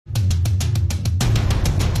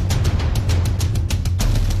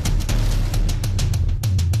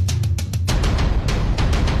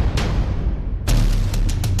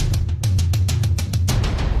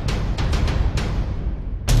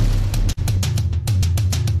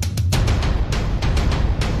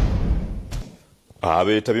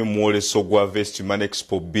Abeetabye mu mwoleso gwa Vestman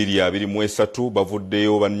Expo 2023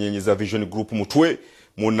 bavuddeyo banyenyeza Vision Group mutwe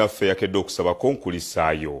munnaffe yakedde okusabako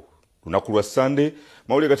nkulisaayo. Lunaku lwa Sunday,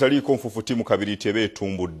 mawulire gataliiko nfufu Tiimu Kabiriti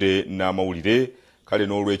beetumbudde n'amawulire, kale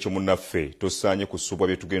n'olwekyo munnaffe tosaanye kusubwa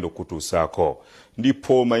bye tugenda okutuusaako. Ndi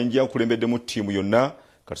Paul Mayinja nkulembedde mu ttiimu yonna,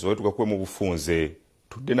 kati sobola tugakuwe mu bufunze,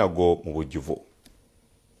 tudde nago mu bujjuvu.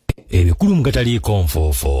 Ebikulu mugataliiko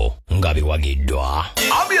nfuufu nga biwagiddwa.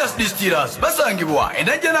 Obvious distillers basangibwa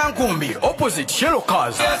enajja nkumbi opposite Shello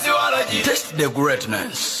Cars. Taste the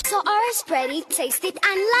greatness. So ours Freddy, taste it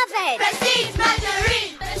and love it. Prestige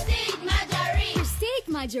margarine. Prestige margarine. Prestige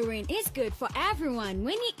margarine is good for everyone.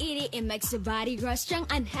 When you eat it, it makes the body grow strong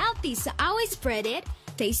and healthy. So always spread it,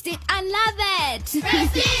 taste it and love it.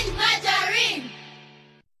 Prestige margarine.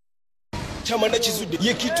 Chamanda chizude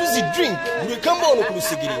ye kituzi drink buli kamba ono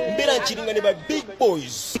kulusigiri mbera nchiringa ne ba big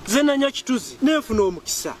boys zena nya kituzi nefuna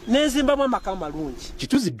omukisa nenzimbamu amaka malungi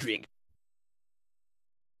kituzi drink.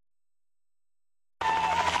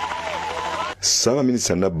 Saba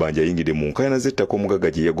Minisita Nabbanja ayingidde mu nkaayana z'ettaka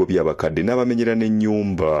omugagga gye yagobye abakadde n'abamenyera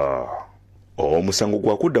n'ennyumba. Omusango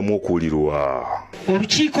gwa kuddamu okuwulirwa.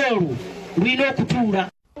 Olukiiko olwo lulina okutuula.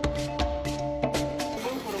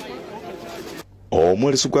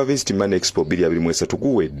 Omwoleso gwa Vestman Expo 2023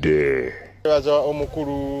 guwedde. Baza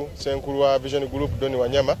omukulu senkulu wa Vision Group Doni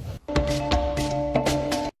Wanyama.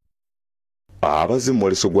 Abaze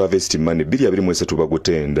mwoleso gwa Vestman 2023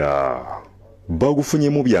 bagutenda.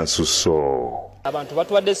 Bagufunyemu byansusso. Abantu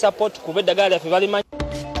batuwadde support kuba eddagala lyaffe balimanyi.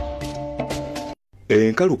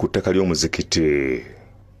 Enkalu ku ttaka ly'omuzikiti.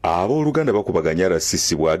 Abooluganda bakubaganya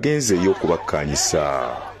RCC bw'agenzeeyo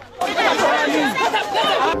okubakkaanyisa.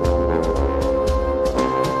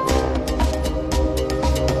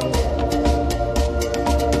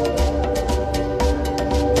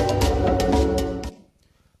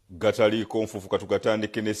 Gataliiko nfufu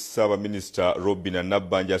katugatandike ne Ssaaba Minisita Robina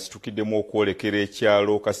Nabbanja asitukiddemu okwolekera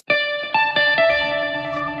ekyalo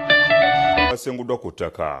kasenguddwa ku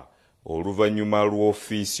ttaka oluvannyuma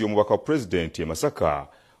lw'ofiisi y'omubaka wa pulezidenti e Masaka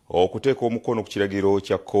okuteeka omukono ku kiragiro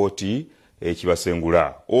kya kkooti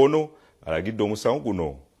ekibasengula. Ono alagidde omusango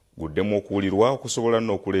guno guddemu okuwulirwa okusobola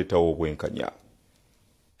n'okuleetawo obwenkanya.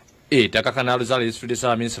 Ettaka kanaalo zaala lisitudde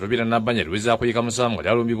Ssaaba Minisita Robina Nabbanja liweza kuyika musango nga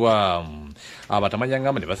lyalumbibwa abatamanya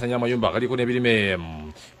ngamba ne basanya amayumba agaliko n'ebirime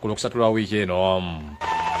ku Lwokusatu lwa wiiki eno.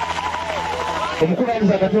 Omukulu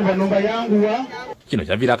ayinza akatumba nnumba yanguwa. Kino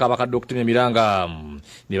kyaviirako abakadde okutemya emiranga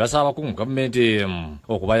ne basaba abakungu mu gavumenti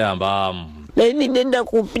okubayamba. Nenda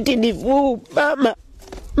kumpitirivu maama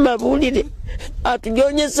mabulire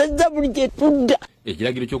atujonyesezza buli kye tudda.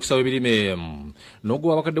 Ekiragiro ky'okusaba ebirime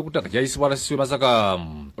n'ogoba abakadde ku ttaka kyayisibwa RCC Masaka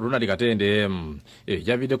Ronald Katende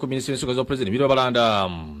ekyaviiddeko minisitule y'ensonga z'obupulezidenti Mable Balanda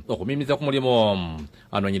okumimiza ku mulimu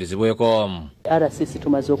anoonyerezebweko. RCC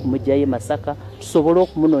tumaze okumugyayo Masaka tusobole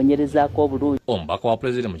okumunoonyerezaako obulungi. Omubaka wa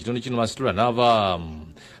pulezidenti mu kitundu kino Masitula n'ava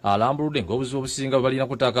alambuludde ng'obuzibu obusinga bwe balina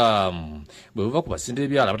ku ttaka bwe buva ku basinde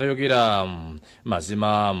ebyala abatayogera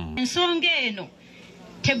mazima. Ensonga eno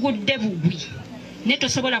tegudde bugwi ne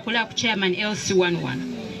tosobola kulaba ku chairman LC11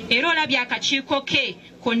 era olabye akakiiko ke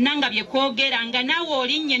konna nga bye koogera nga naawe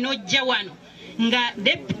olinnye n'ojja wano nga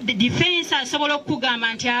defense asobola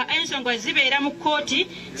okugamba nti ensonga zibeera mu kkooti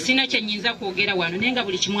sina kye nnyinza kwogera wano naye nga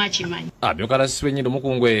buli kimu akimanyi. Amyuka RCC w'Ennyindo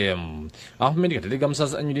Mukungwe Ahmed Katerega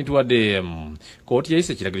Musasanyuli nti wadde kkooti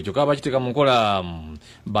yayise ekiragiro kyokka bakiteeka mu nkola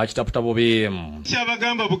bakitaputa bubi.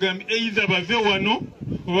 Kyabagamba bugambi either bave wano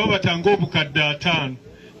oba batange obukadde 5.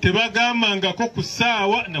 Tebagambangako ku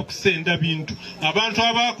ssaawa na kusenda bintu. Abantu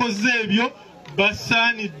abakoze ebyo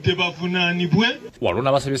basaanidde bavunaanibwe. Waliwo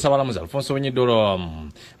n'abasabye Ssaabalamuzi Alfonso Wenyiddolo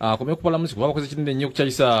akomye ku balamuzi kuba bakoze kinene nnyo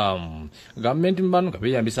okukyayisa gavumenti mu bantu nga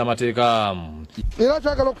beeyambisa amateeka. Era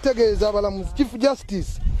twagala okutegeeza abalamuzi Chief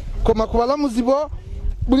Justice koma ku balamuzi bo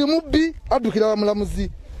buli mubbi addukira wa mulamuzi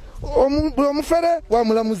buli omufere wa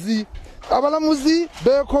mulamuzi. Abalamuzi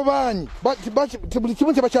bekobanyi buli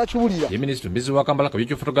kimu kye bakyakiwulira. Ye Minisita Mbizi wa Kampala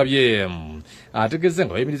Kabyekyo Fotogabye ategeezza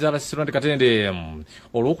nga bayimiriza RCC Ronald Katende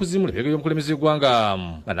olw'okuzimula ebiragiro by'omukulembeze w'eggwanga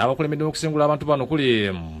nga n'abakulembedde okusengula abantu bano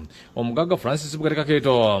kuli omugagga Francis Bukedde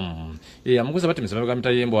Keeto amuguza batemesa mabega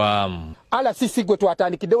mitayimbwa. RCC gwe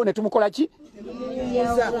twatandikiddewo ne tumukola ki?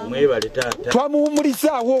 Mwebale taata.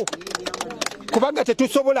 Twamuwumurizaawo kubanga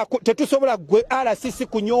tetusobola gwe RCC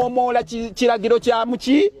kunyoomoola kiragiro kya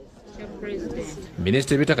muki.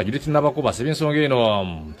 Minisita ebitaka Judith Nabakuba asabye ensonga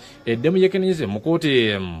eno eddemu yekenenyize mu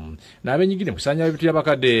kkooti n'abennyigire mu kusanya ebintu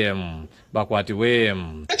by'abakadde bakwatibwe.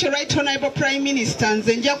 Right Honorable Prime Minister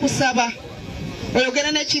nze nja kusaba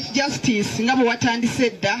oyogera ne Chief Justice nga bwe watandise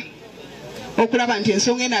dda okulaba nti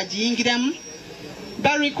ensonga eno agiyingiramu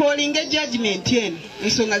barikolinga judgment eno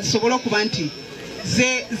ensonga zisobola okuba nti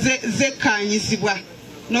zekkanyizibwa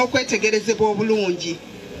n'okwetegerezebwa obulungi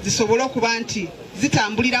zisobola okuba nti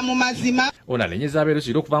zitambulira mu mazima. Ono alenyeza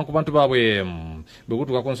abeerusiire okuva ku bantu baabwe bwe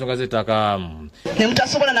kutuuka ku nsonga z'ettaka. Ne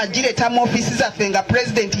mutasobola nagireeta mu ofiisi zaffe nga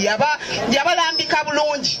pulezidenti yabalambika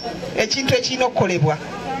bulungi ekintu ekirina okukolebwa.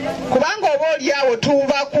 Kubanga oba oliawo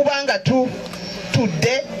tuba kubanga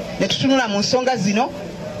tudde ne tutunula mu nsonga zino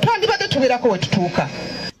twandibadde tubeerako we tutuuka.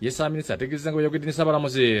 Yesa minisita ategeezezza nga bwe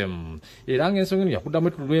n'abalamuzi era ng'ensonga eno yakuddamu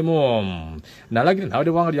etutulwemu n'alagira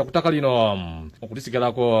n'awadde bwanga lya ku ttaka lino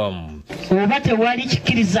okutisigalako. Oba tewali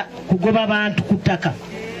kikkiriza kugoba bantu ku ttaka,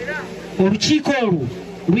 olukiiko olwo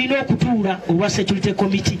lulina okutuula olwa security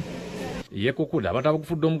committee. Yekukula abantu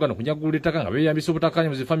abakufudde omugano kunyagulula ettaka nga beeyambisa obutakkaanya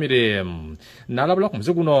mu zifamire n'alabula ku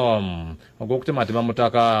muze guno ogw'okutematema mu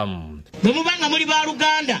ttaka. Bwe muba nga muli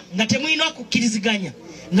baaluganda nga temulina okukkiriziganya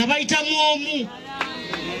nga bayitamu omu,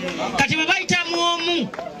 kati bwe bayitamu omu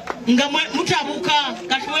nga mutabuka,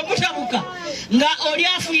 kati bwe mutabuka nga oli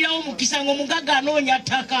afunirawo omukisa ng'omugagga anoonya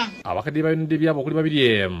ttaka. Abakadde bayonedde byabo okuli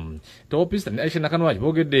babiri Topista ne Aisha Nakanwaki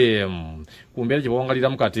boogedde ku mbeera gye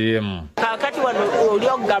bawangaliramu kati. Kaakati wano oli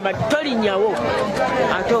okugamba tolinyawo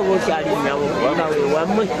ate oba okyalinyawo nga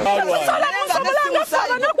wewammwe.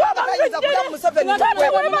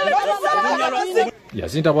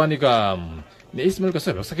 Yasinta Bwanika ne Ismail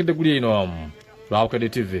Kasabe basakidde eggulya ino lwa Bukedde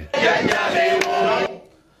TV.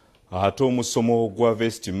 Ate omusomo gwa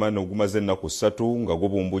Vestimani ogumaze ennaku 3 nga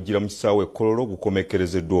gubumbujjira mu kisaawe Kololo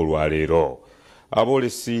gukomekerezeddwa olwaleero.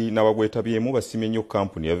 Abolesi n'abagwetabyemu basimye nnyo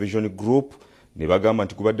kampuni ya Vision Group ne bagamba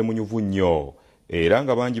nti gubadde munyuvu nnyo era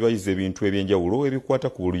nga bangi bayize ebintu ebyenjawulo ebikwata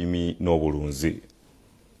ku bulimi n'obulunzi.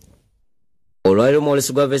 Olwaliro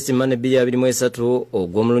omwolesi gwa Vestimani 2023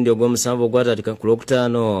 ogw'omulundi ogw'omusanvu ogwatandika ku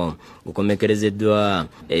Lwokutaano gukomekerezeddwa.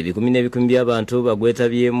 Ebikumi n'ebikumi by'abantu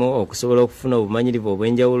bagwetabyemu okusobola okufuna obumanyirivu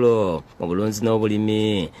obw'enjawulo mu bulunzi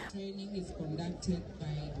n'obulimi.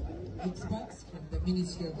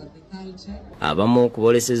 Abamu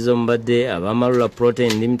kuboolesezza omubadde ab'Amalula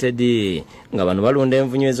Protein Limited nga bano balunda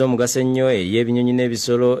envunyu ez'omugaso ennyo eri ebinyonyi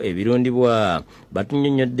n'ebisolo ebirundibwa.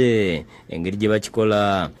 Batunnyonnyodde engeri gye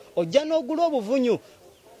bakikola. Ojja n'ogula obuvunyu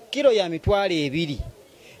kilo ya mitwalo 2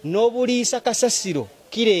 n'obuliisa kasasiro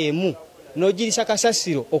kilo 1 n'ogirisa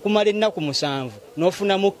kasasiro okumala ennaku 7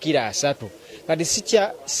 n'ofunamu kilo 3.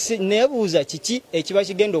 Kati nebuuza kiki ekiba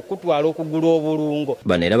kigenda okutwala okugula obulungo.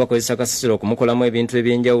 Bano era bakozesa kasasiro okumukolamu ebintu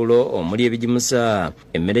ebyenjawulo omuli ebigimusa,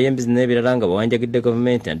 emmere y'embuzi n'ebirala nga bawanjagidde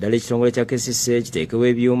gavumenti naddala ekitongole kya KCCA kiteekewo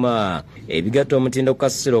ebyuma ebigatta omutindo ku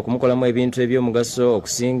kasasiro okumukolamu ebintu eby'omugaso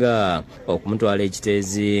okusinga okumutwala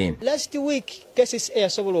ekiteezi. Last week KCCA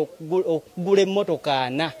yasobola okugula emmotoka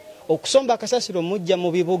 4 okusomba kasasiro mujja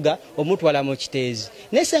mu bibuga omutwala mu kiteezi.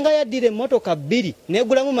 Nesenga yaddira emmotoka 2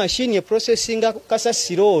 negulamu machine ye processing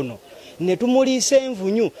kasasiro ono ne tumuliisa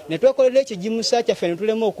envunyu ne twekolera ekigimusa kyaffe ne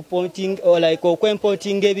tulema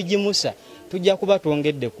okwemporting ebigimusa tujja kuba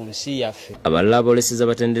twongedde ku nsi yaffe. Abalala aboleseza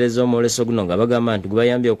batendereza omwoleso guno nga bagamba nti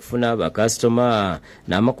gubayambye okufuna bakasitoma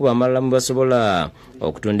n'amakubo amalala mu basobola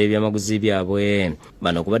okutunda ebyamaguzi byabwe.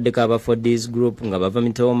 Bano kubaddeko aba Fordis Group nga bava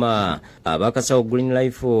Mitoma, abakasawo Green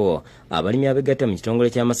Life, abalimi abegatta mu kitongole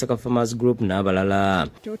kya Masaka Farmers Group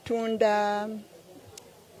n'abalala. Tutunda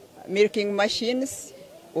milking machines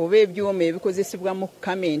oba ebyuma ebikozesebwa mu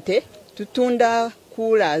kamente, tutunda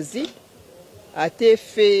coolers, ate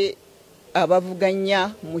ffe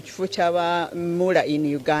abavuganya mu kifo ky'abamula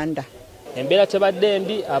in Uganda. Embeera tebadde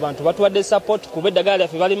mbi, abantu batuwadde support kuba eddagala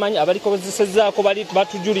lyaffe balimanyi abalikozesezaako bali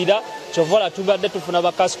batujulira kyovola tubadde tufuna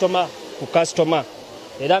bakasitoma ku kasitoma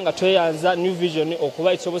era nga tweyanza New Vision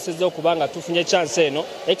okuba ekisobosezza okuba nga tufunye chance eno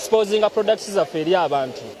exposing products zaffe eri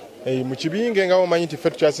abantu. Mu kibinge nga omanyi nti ffe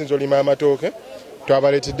tukyasinza olima amatooke,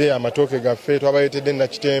 twabaleetedde amatooke gaffe, twabaleetedde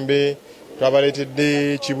nakitembe,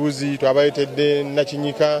 twabaleetedde kibuzi, twabaleetedde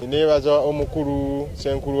nakinyika. Neebaza omukulu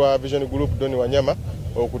senkulu wa Vision Group Doni Wanyama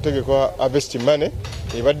okutegeka Vestimani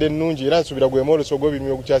ebadde nnungi era nsuubira gwe mwoleso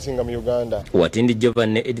gw'ebirime ogukyasinga mu Uganda. Watindi Jovan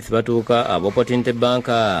ne Edith Batuuka aba Opportunity Bank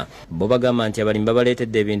bo bagamba nti abalimi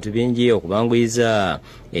babaleetedde ebintu bingi okubanguyiza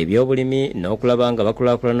ebyobulimi n'okulaba nga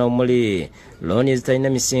bakulaakulana omuli looni ezitalina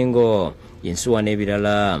misingo, ensuwa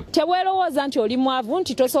n'ebirala. Teweerowooza nti oli mwavu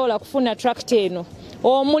nti tosobola kufuna tractor eno.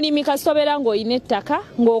 Omulimi kasobera ng'olina ettaka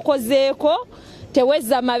ng'okozeeko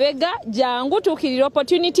tewezza mabega, jangu tuukirira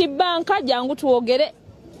Opportunity Bank, jangu tuwogere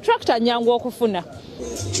tractor nyangu okufuna.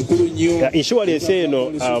 Insurance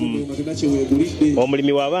eno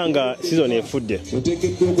omulimi wabanga season efudde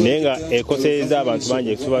naye nga ekoseza abantu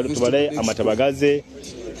bangi tubale amatabagaze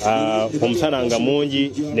omusana nga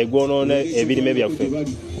mungi ne gwonoona ebirime byaffe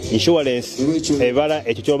insurance ebala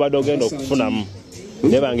ekyo kyobadde ogenda okufunamu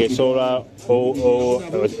nebanga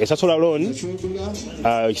esasula loan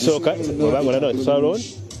kisooka obanga onadde esasula loan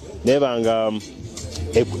nebanga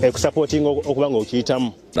ekusupporting okuba nga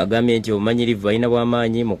okiyitamu. Bagambye nti obumanyirivu balina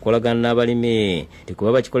bw'amaanyi mu kukolagana n'abalimi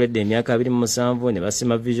tikuba bakikoledde emyaka 27 ne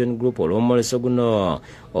basima Vision Group olw'omwoleso guno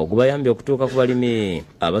ogubayambye okutuuka ku balimi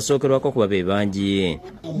abasookerwako kuba be bangi.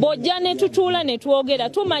 Bojja ne tutuula ne twogera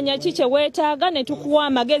tumanya ki kye weetaaga ne tukuwa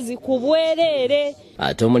amagezi ku bwereere.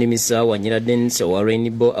 Ate omulimisa Wanyira Dennis owa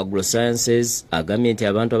Rainbow Agrosciences agambye nti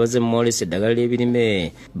abantu abaze mu mwoleso eddagala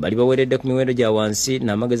ly'ebirime bali baweeredde ku miwendo gya wansi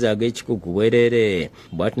n'amagezi ag'ekikugu bwereere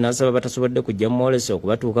bw'ati n'asaba batasobodde kujja mu mwoleso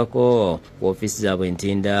okubatuukako ku ofiisi zaabwe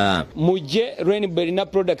ntinda. Mujje Rainbow erina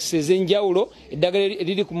products ez'enjawulo eddagala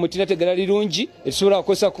eriri ku mutina teggala lirungi erisobola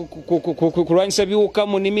okukozesa kulwanyisa biwuka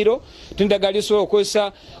mu nnimiro tundagala lisobola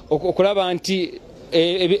okukozesa okulaba nti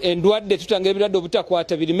endwadde tutangira ebirwadde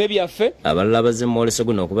obutakwata birime byaffe. Abalala abaze mu mwoleso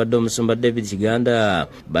guno okubadde omusumba David Kiganda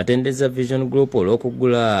batendeza Vision Group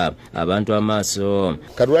olw'okuggula abantu amaaso.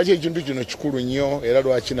 Lwaki ekintu kino kikulu nnyo era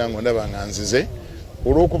lwaki nange ndaba nga nzize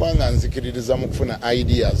olw'okuba nga nzikiririza mu kufuna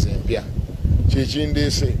ideas empya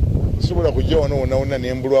kikindiise sobola kujja wona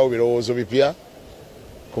nembulwawo birowoozo bipya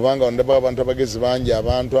kubanga ndaba abantu abagezi bangi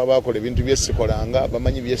abantu abakola ebintu byesikolanga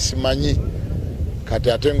bamanyi byesimanyi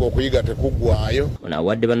kati ate ng'okuyiga tekuggwaayo. Ono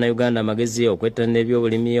awadde bannayuganda amagezi okwettanira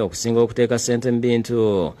ebyobulimi okusinga okuteeka ssente mu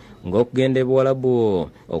bintu ng'okugenda e Buwalabu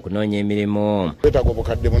okunoonya emirimu. Twetaaga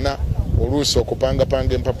obukadde 4 oluusi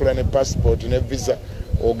okupangapanga empapula ne passport ne visa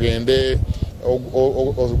ogende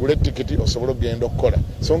ogule tikiti osobola okugenda okukola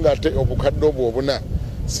so nga ate obukadde obwo 4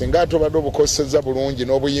 singa ate obadde obukozesezza bulungi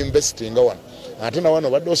n'obuyinvestinga wano ate na wano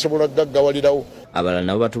obadde osobola gaggawalirawo. Abalala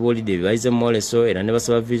nabo batubuulidde ebibayize mu mwoleso era ne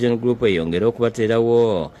basaba Vision Group eyongere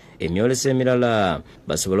okubateerawo emyoleso emirala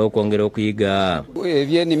basobole okwongera okuyiga.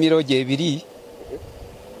 Ebyennimiro gye biri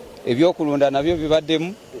ebyokulunda nabyo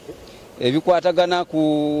bibaddemu ebikwatagana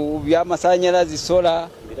ku byamasannyalaze sola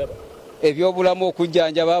ebyobulamu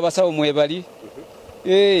okujjanjaba abasawo mwebali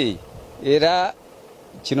era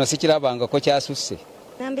kino sikirabangako kyasusse.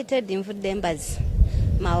 Nambitedde nvudde Mbazi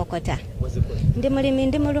Mawokota ndi mulimi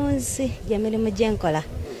ndi mulunzi gy'emirimu gyenkola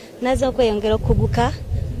naze okweyongera okuguka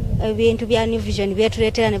ebintu bya New Vision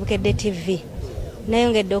byetuleetera ne Bukedde TV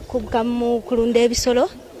nayongedde okuguka mu kulunda ebisolo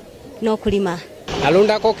n'okulima.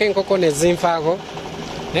 Alundako k'enkoko ne zinfaako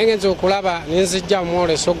naye ngenza okulaba nenzijja mu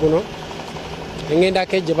mwoleso guno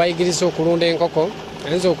ngendako gye bayigiriza okulunda enkoko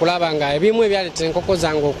ngenza okulaba nga ebimu ebyaleetera enkoko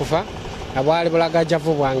zange okufa abwali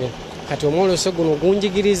bulagajjavu bwange kati omwoleso guno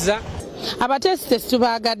gunjigiriza. Abatesitesi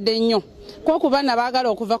tubaagadde nnyo kuba nabaagala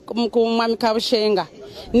okuva ku mwami Kabushenga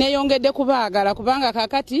neyongedde kubaagala kubanga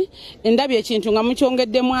kakati endabye ekintu nga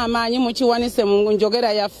mukyongeddemu amaanyi mukiwanise mu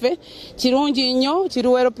njogera yaffe kirungi nnyo kiri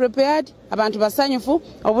well prepared abantu basanyufu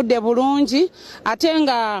obudde bulungi ate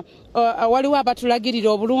nga waliwo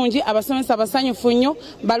abatulagirira obulungi abasomesa basanyufu nnyo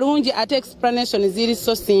balungi ate explanation ziri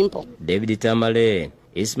so simple. David Tamale,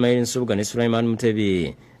 Ismail Nsubuga ne Sulaiman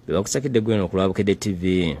Mutebi bebakusakidde gweno okulaba Bukedde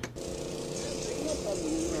TV.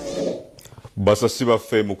 Basasi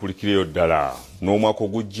baffe mukulikiriyo ddala n'omwaka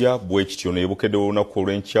ogujja bwekityo ne Bukedde olunaku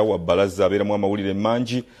olw'enkya wa bbalaza abeeramu amawulire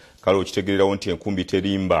mangi kale okitegererawo nti enkumbi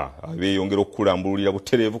terimba abeeyongera okukulambululira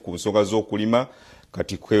butereevu ku nsonga z'okulima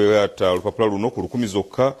kati kwata olupapula luno ku 10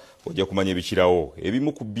 zokka ojja kumanya ebikirawo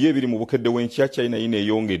ebimu ku bye ebiri mu Bukedde w'enkya China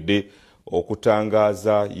yineyongedde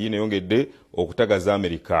okutagaza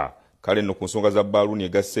Amerika kale nno ku nsonga za baaluuni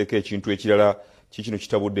egasseeko ekintu ekirala kikino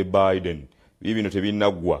kitabudde Biden bibino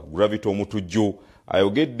tebinaggwa gravity omutujju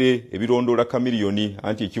ayogedde ebirondoola kamiliyoni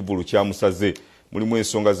anti ekivulu kyamusaze mulimu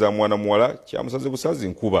ensonga za mwana muwala kyamusaze busazi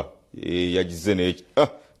nkuba yagize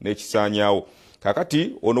n'ekisaanyaawo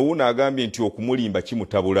kakati ono wuuna agambye nti okumulimba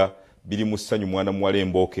kimutabula biri mu ssanyu mwana muwala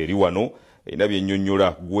embooka eri wano erina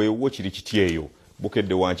byennyonnyola gwewo kiri kiti eyo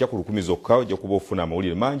Bukedde wankya ku 10 zokka ojja kuba ofuna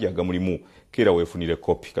amawulire mangi agamulimu keera weefunire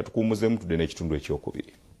kopi katukuumuzeemu tudde n'ekitundu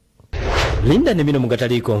ekyokubiri. Linda ne bino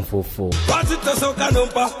mugataliiko nfuufu. Bazitasoka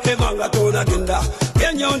nompa emanga tonagenda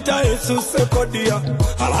yenyonta esuse kodia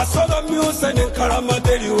alasoga myuse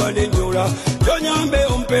nenkalamaderi wanenyula tonyambe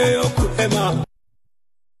ompeyo kuhema.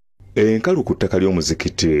 Enkalu ku ttaka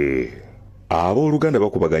ly'omuzikiti abooluganda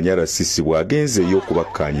bakubaganya RCC bwagenzeeyo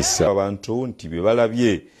okubakkaanyisa abantu nti bye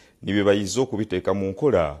balabye ne bye bayize okubiteeka mu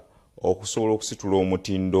nkola okusobola okusitula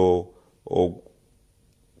omutindo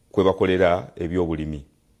kwe bakolera ebyobulimi.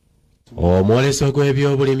 Omwoleso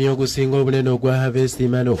gw'ebyobulimi ogusinga obunene ogwa Harvest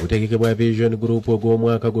Man okutegekebwa Vision Group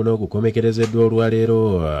ogw'omwaka guno gukomekerezeddwa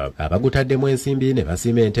olwaleero abagutaddemu ensimbi ne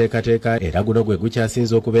basiima enteekateeka era guno gwe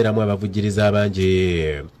gukyasinze okubeeramu abavujjiriza abangi.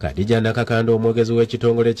 Kadija Nakakanda omwogezi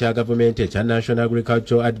w'ekitongole kya gavumenti ekya National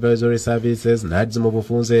Agricultural Advisory Services NADS mu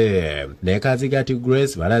bufunze ne Kazigati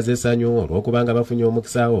Grace balaze essanyu olw'okubanga bafunye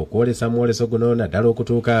omukisa okwolesa mwoleso guno naddala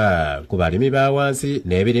okutuuka ku balimi ba wansi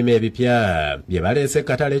n'ebirime ebipya bye baleese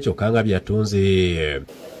ekkatale kyokka nga byatunzi.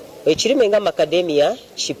 Ekirime nga macadamia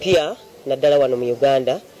kipya naddala wano mu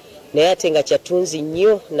Uganda naye ate nga kyatunzi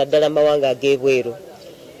nnyo naddala mawanga ag'ebweru.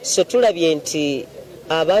 So tulabye nti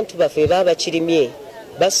abantu baffe baba bakirimye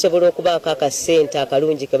basobola okubaako akasente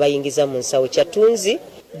akalungi ke bayingiza mu nsawo kyatunzi.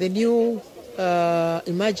 The new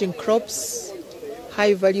emerging crops,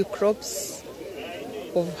 high value crops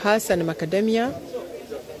of Hass and macadamia.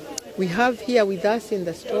 We have here with us in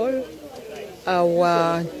the stall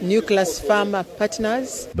our nucleus farmer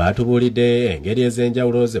partners. Batubulidde engeri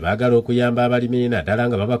ez'enjawulo ze baagala okuyamba abalimi naddala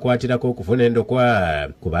nga babakwatirako okufuna endokwa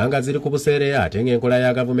kubanga ziri ku buseere ate ng'enkola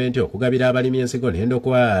ya gavumenti okugabira abalimi ensigo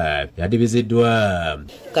n'endokwa yadibiziddwa.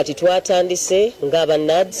 Kati twatandise ng'aba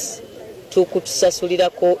NADS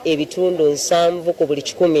tukutusasulirako ebitundu 7 ku buli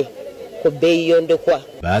 100 ku bbeeyi y'endokwa.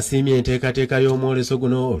 Basiimye enteekateeka y'omwoleso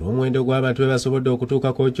guno olw'omuwendo gw'abantu be basobodde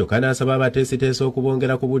okutuukako kyokka n'asaba abateesiteesi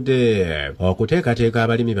okubongera ku budde okuteekateeka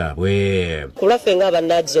abalimi baabwe. Ku lwaffe ng'aba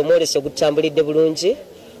NADS omwoleso gutambulidde bulungi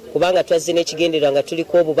kubanga twazze n'ekigendererwa nga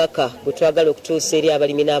tuliko obubaka bwe twagala okutuusa eri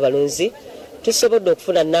abalimi n'abalunzi. Tusobodde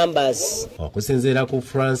okufuna numbers. Okusinziira ku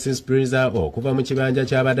Francis Priza okuva mu kibanja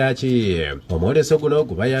ky'Abadaaki, omwoleso guno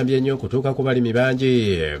gubayambye nnyo okutuuka ku balimi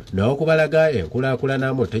bangi n'okubalaga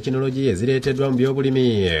enkulaakulana mu tekinologiya ezireeteddwa mu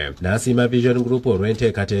byobulimi n'asiima Vision Group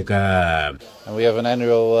olw'enteekateeka. We have an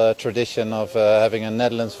annual tradition of having a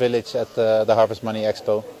Netherlands village at the Harvest Money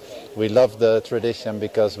Expo. We love the tradition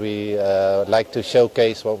because we like to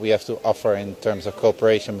showcase what we have to offer in terms of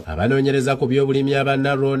cooperation. Abanoonyereza ku byobulimi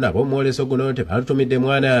abannarro nabo omwoleso guno tebalutumidde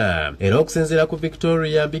mwana era okusinziira ku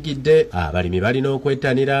Victoria Mbigidde abalimi balina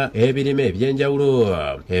okwettanira ebirime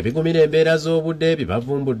eby'enjawulo ebigumira embeera z'obudde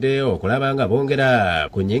bibavumbudde okulaba nga bongera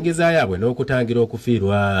ku nnyingiza yaabwe n'okutangira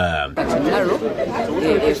okufiirwa.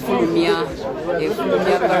 efulumya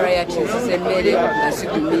varieties z'emmere nga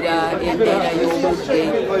zigumira embeera y'obudde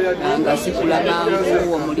nga zikula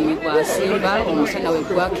mangu omulimi bw'asimba omusana we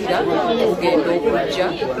gwakira kugenda okujja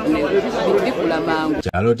bikula mangu.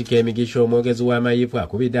 Charlotte Kemigisha omwogezi w'amayivu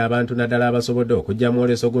akubidde abantu naddala abasobodde okujja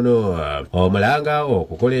mwoleso guno omulanga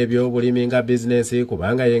okukola ebyobulimi nga bizinesi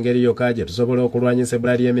kubanga y'engeri yokka gye tusobola okulwanyisa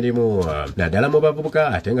ebbula ly'emirimu naddala mu bavubuka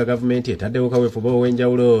ate nga gavumenti etaddewo kaweefube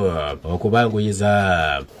ow'enjawulo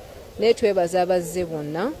okubanguyiza. Naye twebaza abazze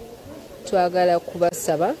bonna twagala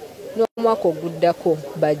kubasaba n'omwaka oguddako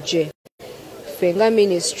bajje. Ffe nga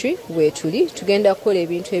ministry weetuli tugenda kukola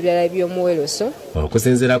ebintu ebirala by'omuweroso.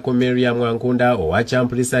 Okusinziira ku Miriam Wankunda owa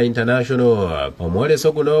Champulisa International,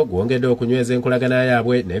 omwoleso guno gwongedde okunyweza enkolagana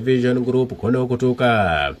yaabwe ne Vision Group kono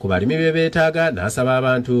okutuuka ku balimi be beetaaga n'asaba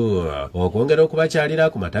abantu okwongera okubakyalira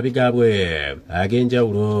ku matabi gaabwe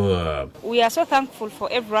ag'enjawulo. We are so thankful for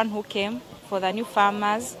everyone who came, for the new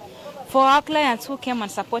farmers, for our clients who came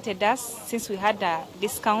and supported us since we had a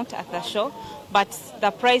discount at the show, but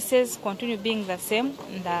the prices continue being the same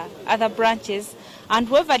in the other branches. And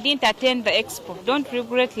whoever didn't attend the expo, don't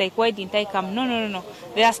regret like why didn't I come? No.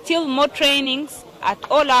 There are still more trainings at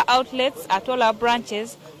all our outlets, at all our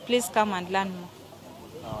branches. Please come and learn more.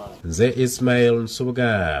 Nze Ismail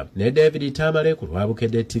Nsubuga ne David Tamale ku lwa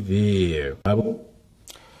Bukedde TV.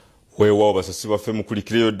 Weewaawo basasi baffe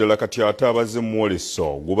mukulikireyo ddala kati ate abazze mu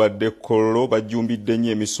mwoleso gubadde kololo bajjumbidde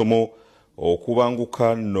nnyo emisomo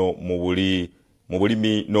okubanguka no mu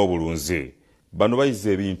bulimi n'obulunzi. Bano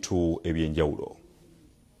bayize ebintu eby'enjawulo.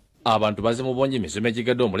 Abantu bazze mu bongi emisomo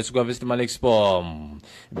egigadde omwoleso gwa Harvest Money Expo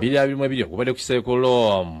 2022 gubadde ku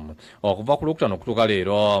Kisekolo okuva ku Lwokutaano okutuuka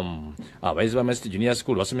leero. Abayizi ba Mest Junior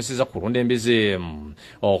School basomeseza ku kulunda embizi,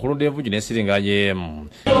 okulunda envujju n'ensiriŋŋanye.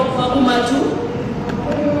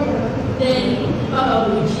 Then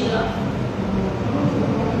amawulire.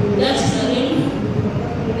 That is the name.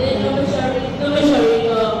 Then no measuring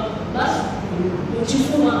bus.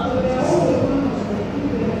 Mukifuma.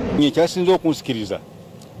 Ekyasinze okunsikiriza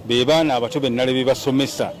be baana abato be nnalabye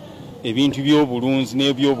basomesa ebintu by'obulunzi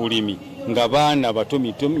n'ebyobulimi nga baana bato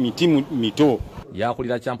mito.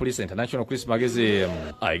 Yakulira Champulisa International Chris Magezi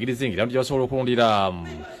ayigiriza engeri abantu gye basobola okulundira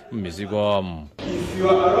mizigo. If you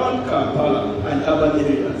are around Kampala and urban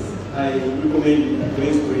areas, I recommend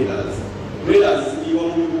going to Raiders. Raiders iwa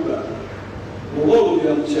mu bibuga. Bw'oba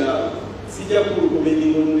olundira mu kyalo, sijja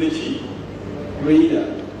kurekomendinga omuleki Raider.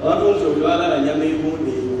 abantu bwe baagala nyama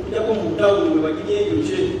ebonde okujjako mu ttawuni bwe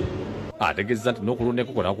baginyeenyuke. Ategeeza nti n'okulunda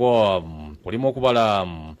enkoko nakwo kulimu okubala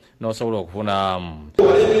n'osobola okufuna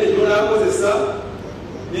emmere gy'onaakozesa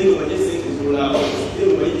naye ng'omanye sente z'onaakozesa naye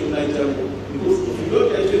ng'omanye ky'onaayitamu because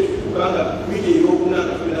ekibyokya ekyo ekikukanga wiiki ey'okuna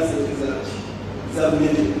nga tulina sente zaki za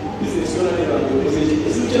mmere bizinesi yona nebangaokozeki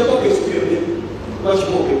ekintu kyakoko ekikuyonde kuba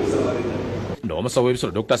kikooka ekusababeta. n'omusawo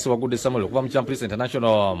w'ebisolo Dr. Sewagudde Samuel okuva mu Champions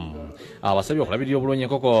International abasabye okulabirira obulungi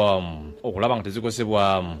enkoko okulaba nga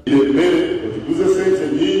tezikosebwa. Emmere otiguze sente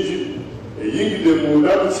nyingi eyingidde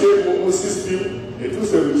munda mu system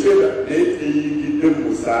etuuse lukyera naye eyingidde mu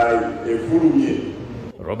musaayi efulumye.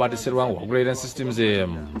 Robert Serwangu wa Grade Systems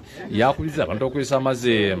yakubiriza abantu okukozesa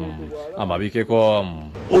amazzi amabikeko.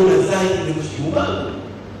 Ono azayidde mu kiyumba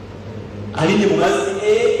alinye mu mazzi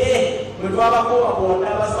bwe twabako abona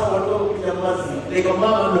abasawo waliwo okupita mu mazzi leka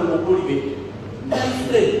mama nomubulibe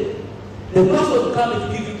nayise the person come to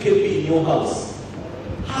give you KP in your house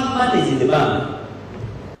have money in the bank.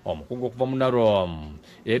 Omukungu okuva mu Naro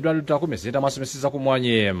eddwaliro litakumesenta amasomeseza ku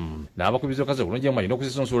mwanyi n'abakubiriza okazi obulungi emwanyi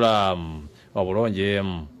n'okuzisunsula obulungi.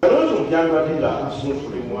 Alonzi omujjanjabi nga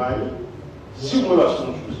asunsula emwanyi si mwe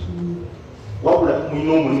basunsuza wabula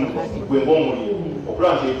mulina omulimu gwe ng'omulimu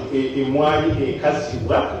okulaba nti emwanyi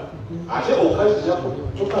ekazibwa ate okaziza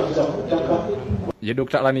tokaziza ku ttaka. Ye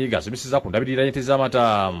Dr. Alan Yiga asomeseza ku ndabirira y'ente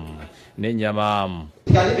z'amata n'ennyama.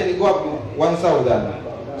 It can even go up to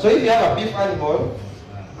 1,000. So if you have a beef animal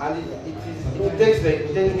and it takes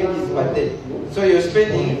like 10 kgs per day, so you're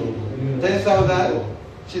spending 10,000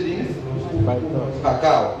 shillings per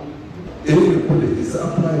cow. Everybody is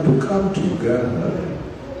applying to come to Uganda.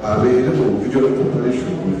 Available visual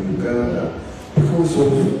cooperation with Uganda because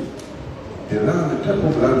of the land, the type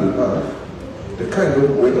of land we have, the kind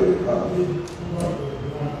of weather we have,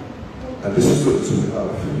 and the seasons we have.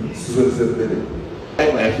 Seasons are very.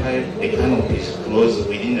 By 5, the canopies close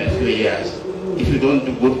within a few years. If you don't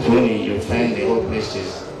do good pruning, you find the whole place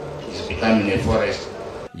is becoming a forest.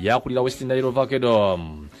 Yakulira West Nile Ovacado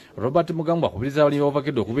Robert Mugambwa akubiriza abalimi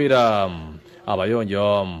ovacado okubeera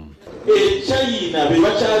abayonjo. China be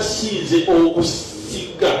bakyasinze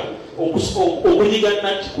okusiga okunyiga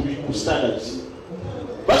nati ku standards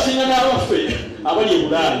basinga n'abaffe abali e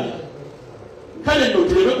Bulaaya. Kale nno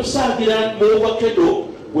tuleme kusaagira mu ovacado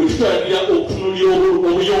bwe tutwalira okutunulira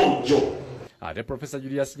obuyonjo. Ate Professor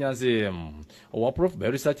Julius Nyanzi owa Prof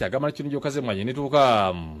Bioresearch agamba nti kino gyokaze mwanyi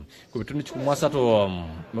netuuka ku bitundu 13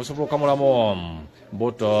 n'osobola okamulamu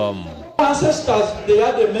mbuto. Ancestors they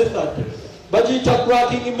had a method bagiyita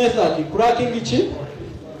cracking method. Cracking ki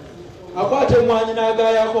akwate mwanyi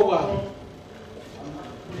n'agayako bwati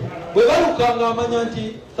bwe balukanga amanya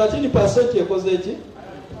nti 13% ekoze ki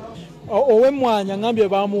ow'emmwanyi angambye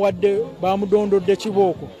bamudondodde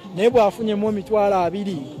kibooko naye bw'afunyemu emitwalo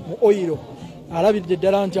 2 mu oyiro alabidde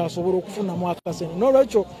ddala nti asobola okufunamu akasente.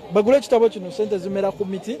 N'olwekyo bagule ekitabo kino sente zimera ku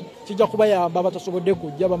miti kijja kubayamba abatasobodde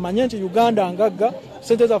kujja bamanye nti Uganda ngagga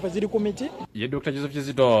sente zaffe ziri ku miti. Ye Dr. Joseph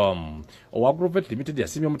Kizito owa Grovet Limited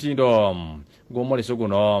yasimye omutindo gw'omwoleso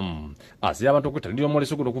guno asabye abantu okwetanira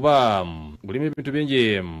omwoleso guno kuba gulimu ebintu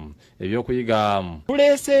bingi ebyokuyiga.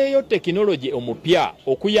 Tuleeseeyo tekinologi omupya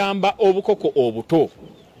okuyamba obukoko obuto.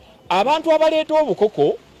 Abantu abaleeta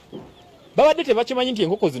obukoko babadde tebakimanyi nti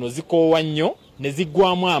enkoko zino zikoowa nnyo ne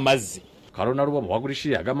ziggwamu amazzi. Kalona Ruba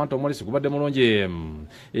Mwagurishi agamba nti omwoleso gubadde mulungi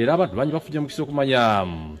era abantu bangi bafunye omukisa okumanya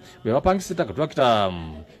bwe bapangisa ettaka twakita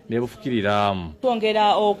ne bufukirira.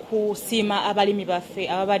 Twongera okusiima abalimi baffe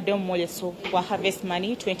ababadde mu mwoleso gwa Harvest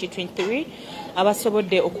Money 2023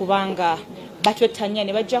 abasobodde okubanga batwetanya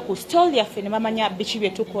ne bajja ku stall yaffe ne bamanya biki bye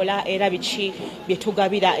tukola era biki bye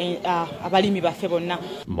tugabira abalimi baffe bonna.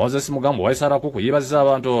 Moses Mugambo wayisaarako okuyeebaziza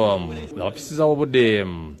abantu abapisizawo obudde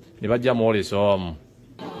ne bajja mu mwoleso.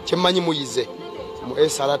 Kyemmanyi muyize mu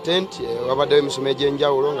esala tent wabaddewo emisomo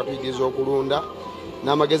egy'enjawulo nga tuyigiriza okulunda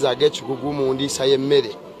n'amagezi ag'ekikugu mu ndiisa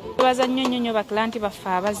y'emmere. Twebaza nnyo bakilanti baffe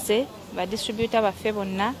abazze badistributa baffe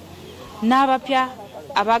bonna n'abapya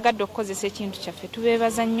abagadde okukozesa ekintu kyaffe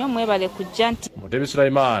tubeebaza nnyo mwebale kujja nti. Mutebi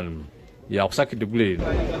Sulaiman yakusakidde gulero.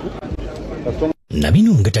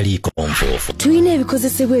 Nabino ngataliiko nfoofu. Tulina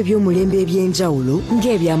ebikozesebwa eby'omulembe eby'enjawulo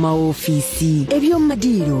ng'ebyamawoofiisi,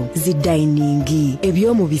 eby'omumadiiro, ziddayiningi,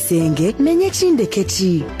 eby'omu bisenge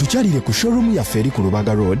n'enyekindekeki. Tukyalire ku showroom yaffe eri ku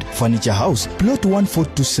Lubaga Road, Furniture House, Plot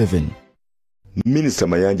 1427. Minisita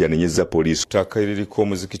Mayanja anenyezza poliisi ttaka eririko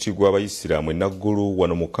omuzikiti gw'abayisiraamu enaggulu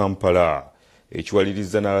wano mu Kampala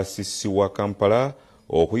ekiwaliriza n'alasisi wa Kampala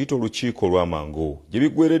okuyita olukiiko lw'amangu. Gye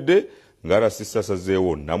biggweredde ng'alasisi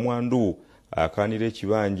asazeewo nnamwandu akaanira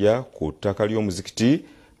ekibanja ku ttaka ly'omuzikiti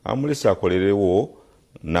amulese akolerewo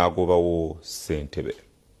n'agobawo ssentebe.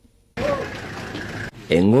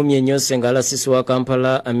 Engumi enyose nga alasisi wa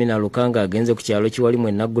Kampala Amina Lukanga agenze ku kyalo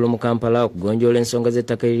kiwalimu enaggulo mu Kampala okugonjoola ensonga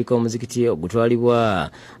z'ettaka eriko omuzikiti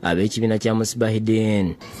ogutwalibwa ab'ekibiina kya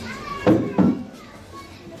Musbahideen.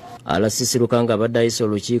 Alasisi Lukanga abadde ayisa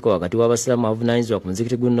olukiiko wakati w'abasiraamu abavunaanyizibwa ku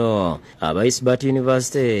muzikiti guno aba Isbat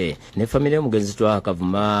University ne famire y'omugenzi Twaha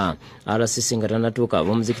Kavuma. Alasisi nga tanatuuka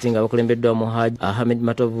ab'omuzikiti nga bakulembeddwa mu Haji Ahmed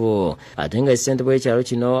Matovu ate nga ssentebe w'ekyalo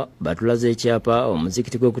kino batulaze ekyapa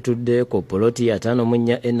omuzikiti gwe gutudde ku poloti ya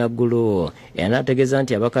 5 enaggulu era n'ategeeza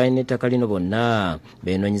nti abakaayina ettaka lino bonna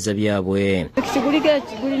beenoonyiza byabwe.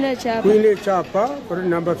 Gulina ekyapa kodi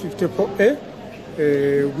namba 54A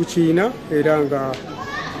gukiina era nga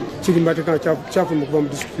kirimbateka kyafu mu kuva mu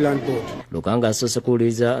District Land Board. Lukanga asoose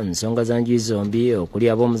kuwuliriza ensonga za njuyi zombi okuli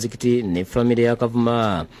ab'omuzikiti ne famire ya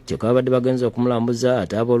Kavuma kyokka babadde bagenza okumulambuza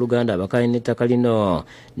ate ab'oluganda abakaayina ettaka lino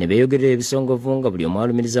ne beeyogerera ebisongovu nga buli omu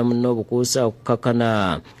alumiriza munno obukuusa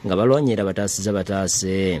okukakkana nga balwanyira bataasiza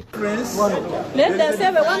bataase.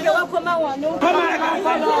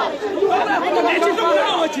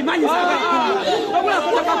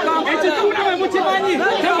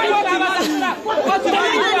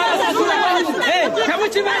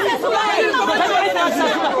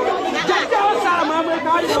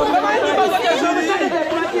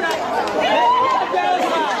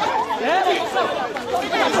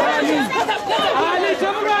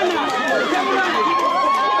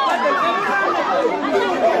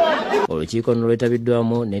 Olukiiko luno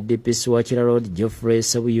lwetabiddwamu ne DPC wa Kira Road Geoffrey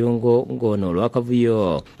Sabuyungo ng'ono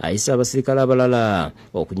olw'akavuyo ayisa abasirikale abalala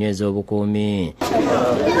okunyweza obukuumi.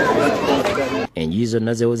 Enjuyi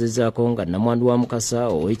zonna zeewozezzaako nga nnamwandu wa Mukasa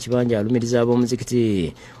ow'ekibanja alumiriza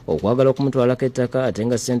ab'omuzikiti okwagala okumutwalako ettaka ate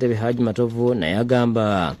nga ssentebe Haji Matovu naye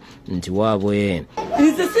agamba nti waabwe.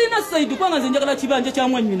 Nze siina saidi kubanga nze njagala kibanja kya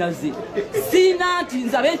mwannyinaze. Siina nti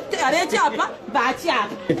nze ab'ekyapa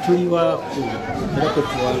baakyapa. Tuli waako era kwe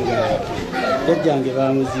tuwangala jjajjange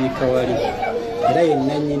baamuziika wali era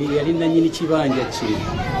yali nannyini kibanja kye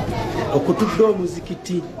okutudde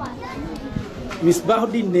omuzikiti.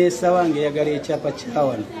 Musbahideen n'esaba ng'eyagala ekyapa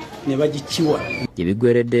kyawano ne bagikiwa.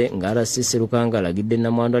 Gyebiggweredde nga Alasisi Lukanga alagidde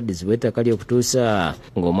nnamwandu addizibwe ettaka lye okutuusa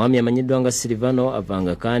ng'omwami amanyiddwa nga Silvano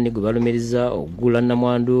avanga kandi gwe balumiriza okugula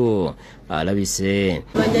nnamwandu alabise.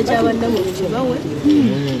 Banja ky'abannamulu kye bawe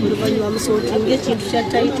oluvannyuma musootinga ekintu kya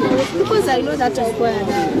tayito because I know that required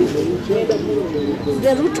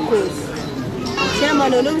the root cause.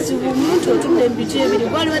 Chairman ol'obuzibu omuntu otunula ebintu ebiri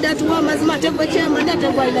gwali badde atuwa amazima ate gwe chairman ate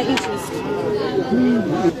gwalina interest.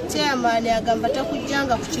 Chairman agamba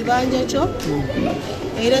takujjanga ku kibanja kyo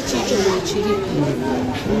era kikyo mwekiri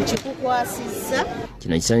nkikukwasizza.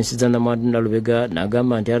 Kino kisanyusiza nnamwandu Nalubega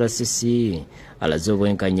n'agamba nti RCC alaze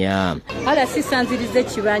obwenkanya. RCC anziriza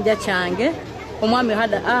ekibanja kyange omwami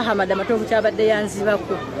Ahmad Matovu kyabadde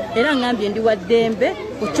yanzibako era ngambye ndi wa ddembe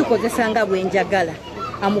okukikozesa nga bwenjagala.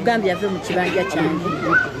 Amugambye ave mu kibanja kyange.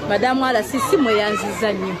 Madamu RCC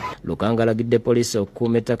mweyanziza nnyo. Lukanga alagidde poliisi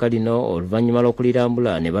okukuuma ettaka lino oluvannyuma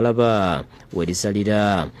lw'okulirambula ne balaba we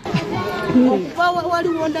lisalira. Okuva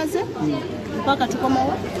waliwo ndaze mpaka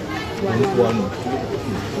tukomawo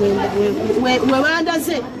we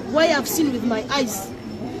bandaze why I've seen with my eyes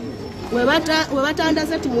we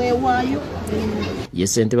batandaze timwewaayo. Ye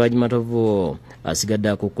ssentebe Haji Matovu asigadde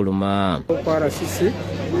akukkuluma. RCC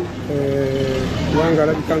wanga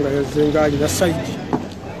alabika nga yazzenga alina saidi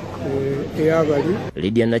eyabali.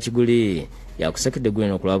 Lydia Nakiguli yakusekedde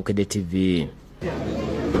gweno okulaba Bukedde TV.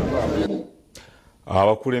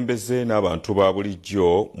 Abakulembeze n'abantu ba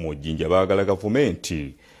bulijjo mu Jjinja baagala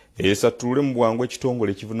gavumenti esattulule mu bwangu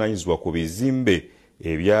ekitongole ekivunaanyizibwa ku bizimbe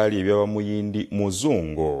ebyali eby'abamuyindi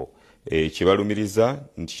muzungu kyebalumiriza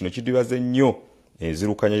nti kino kidibaze nnyo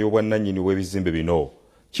enzirukanya y'obwannannyini bw'ebizimbe bino.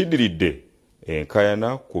 Kiddiridde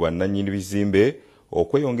enkayana ku bannannyini bizimbe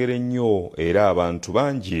okweyongera ennyo era abantu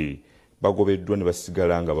bangi bagobeddwa ne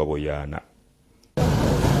basigala nga baboyaana.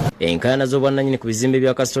 Enkayana z'obwannannyini ku bizimbe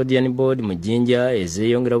bya Custodian Board mu Jjinja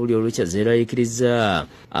ezeeyongera buli olukya zeeraliikiriza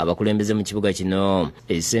abakulembeze mu kibuga kino.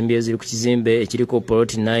 Ezisembyeyo ziri ku kizimbe ekiriko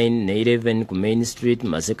Plot 9 ne 11 ku Main Street mu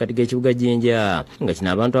masekkati g'ekibuga Jjinja nga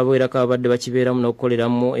kino abantu abawerako abadde bakibeeramu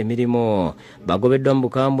n'okukoleramu emirimu bagobeddwa mu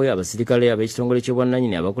bukambwe abasirikale ab'ekitongole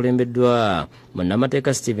ky'obwannannyini abakulembeddwa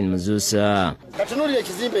munnamateeka Stephen Muzuusa. Katunulira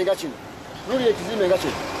ekizimbe nga kino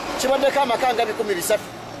kibaddeko amaka nga 300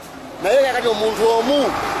 naye kakati omuntu omu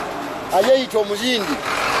ayeyita omuyindi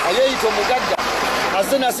ayeyita omugagga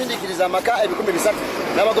azze nasindikiriza amaka 300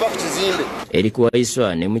 n'abagoba ku kizimbe. Eri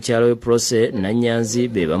kuwayiswa ne mukyalo we Prose Nanyanzi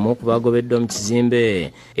be bamu ku bagobeddwa mu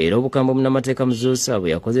kizimbe era obukambwe munnamateeka Muzuusa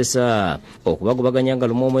bwe yakozesa okubagobaganya nga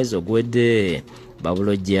lumu omwezi oguwedde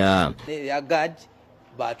babulojja. Ya gad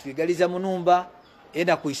batwegaliza munumba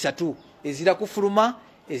enaku 3 ezira kufuluma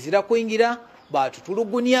ezira kuyingira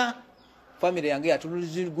batutulugunya family yange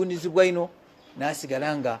yatulugunizibwa ino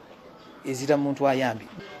nasigala nga ezira muntu ayambi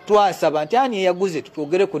twasaba nti ani yaguze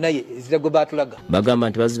tutogere ku naye ezira gwe batulaga bagamba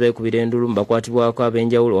nti bazibe ku birendulu mbakwatibwako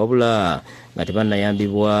ab'enjawulo wabula nga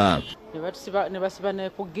tebannayambibwa ne basiba ne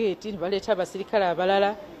ku gate ne baleeta abasirikale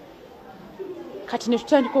abalala kati ne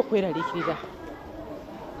tutandika okweraliikirira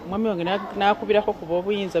omwami wange n'akubirako ku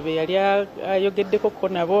b'obuyinza be yali ayogeddeko ko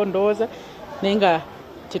nabo ndowooza naye nga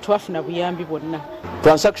tetwafuna buyambi bwonna.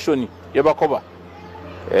 Transaction yabakoba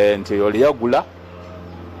nti oli yagula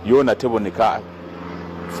yona teboneka,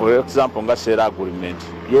 for example nga share agreement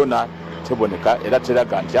yona teboneka era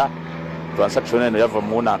teraga ntya transaction eno yava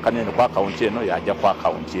muuna kanene kwa account eno yajja kwa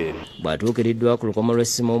account eri. Bwatuukiriddwa ku lukomo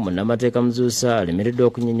lw'essimu munnamateeka Muzuusa alemereddwa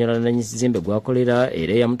okunyonnyola nannyini gwakolera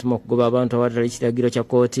era yamutuma okugoba abantu awatali kiragiro kya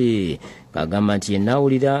kooti kagamba nti yenna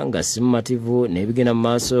awulira nga si mumativu n'ebigenda mu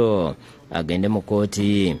maaso agende mu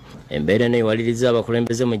kooti. Embeera eno ewaliriza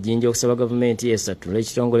abakulembeze mu Jjinja okusaba gavumenti esatule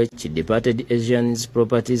ekitongole ki Departed Asians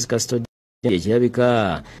Properties Custody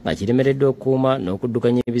ekirabika nga kiremereddwa okukuuma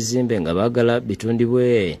n'okuddukanya ebizimbe nga baagala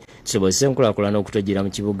bitundibwe kisobozese enkulaakulana okutojjera mu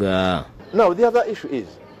kibuga. Now the other issue is,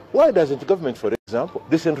 why doesn't the government, for example,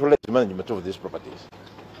 decentralize the management of these properties?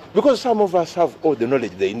 Because some of us have all the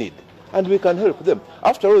knowledge they need and we can help them.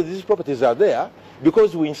 After all, these properties are there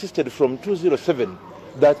because we insisted from 2007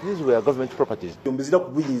 that these were government properties. Mbizira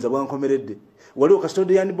kubuyinza bwankomeredde. Waliwo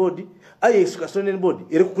custodian board, IS custodian board,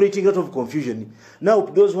 creating a lot of confusion. Now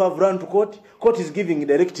those who have run to court, court is giving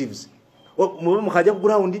directives.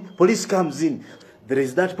 Ground, police comes in. There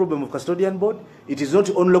is that problem of custodian board. It is not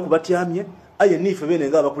only kubatiamye,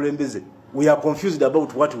 we are confused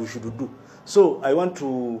about what we should do. So I want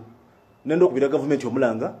to nendo kubira government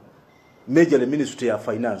yomulanga, major Ministry of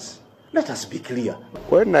Finance. Let us be clear.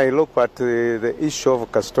 When I look at the issue of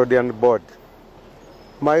custodian board,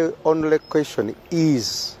 my only question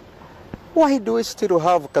is, why do we still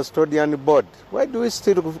have custodian board? Why do we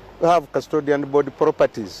still have custodian board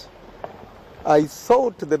properties? I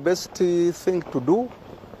thought the best thing to do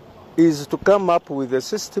is to come up with a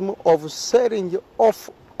system of selling off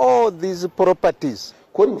all these properties.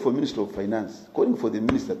 Calling for Minister of Finance, calling for the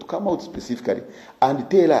Minister to come out specifically and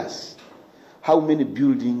tell us how many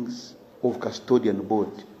buildings of custodian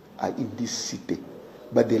board are in this city,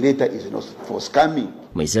 but the letter is not forthcoming.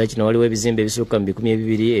 Mu kiseera kino waliwo ebizimbe ebisukka mu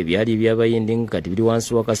 200 ebyali ebyabayindi kati biri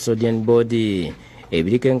wansi wa custodian board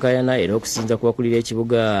ebiriko enkayana era okusinza ku bakulira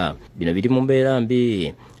ekibuga bino biri mu mbeera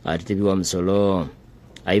mbi ate tebiwa musolo.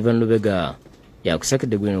 Ivan Lubega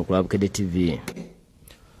yakusakidde gwino ku Bukedde TV.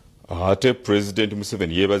 Ate President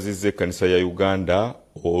Museveni yeebazizza ekkanisa ya Uganda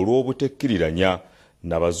olw'obutekkiriranya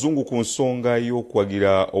n'abazungu ku nsonga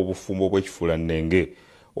y'okwagira obufumbo bw'ekifuulannenge.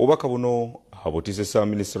 Obubaka buno abutiisesa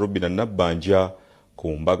Minisita Robina Nabbanja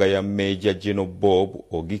ku mbaga ya Major General Bob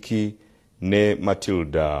Ogiki ne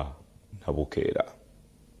Matilda Nabukeera.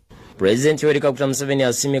 President Yoweri Kaguta Museveni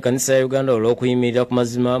asiimye ekkanisa ya Uganda olw'okuyimirira ku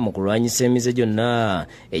mazima mu kulwanyisa emize gyonna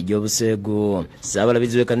egy'obuseegu.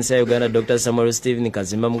 Ssaabalabizi w'ekkanisa ya Uganda Dr. Samuel Stephen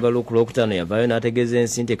Kazimba Mugalu ku Lwokutaano yavaayo n'ategeeza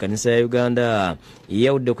ensi nti ekkanisa ya Uganda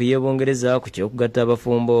yeewudde kuyeebongereza ku ky'okugatta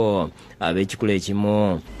abafumbo ab'ekikula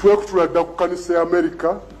ekimu. Twekutula dda ku kkanisa ya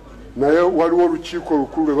Amerika naye waliwo olukiiko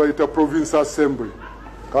olukulu lwe bayita Province Assembly.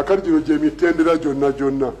 Kaakati gino gy'emitendera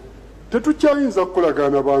gyonna. Tetukyayinza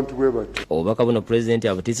kukolagana abantu bwe batyo. Obubaka buno Pulezidenti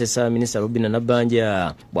abutiisesa Minisita Robina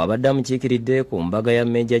Nabbanja bw'abadde amukiikiridde ku mbaga ya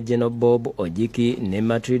Major General Bob Ogiki ne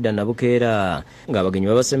Matilda Nabukeera ng'abagenyi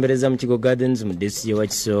babasembereza mu Kigo Gardens mu disitulikiti wa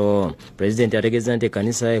Kiso. Pulezidenti ategeeza nti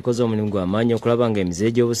ekkanisa ekoze omulimu gw'amaanyi okulaba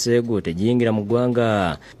ng'emize gy'obuseegu tegiyingira mu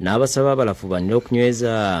ggwanga n'abasaba abalafu banira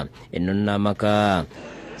okunyweza ennono n'amaka.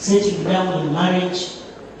 Setting down in marriage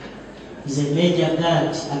is a major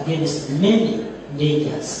guard against many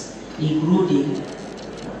dangers, including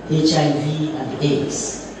HIV and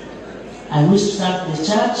AIDS. I wish to thank the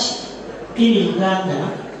Church in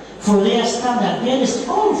Uganda for their stand against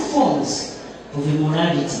all forms of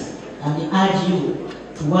immorality and urge you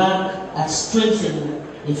to work at strengthening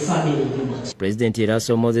the family unit. President era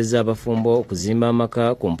asoomozezza abafumbo okuzimba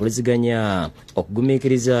amaka ku mpuliziganya,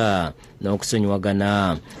 okugumiikiriza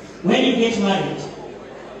n'okusonyiwagana. When you get married,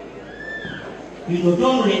 you not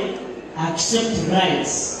only accept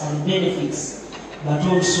rights and benefits, but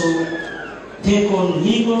also take on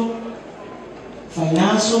legal,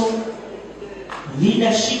 financial,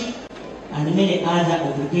 leadership, and many other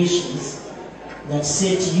obligations that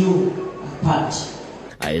set you apart.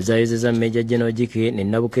 Ayezayezeza Major General Ogiki ne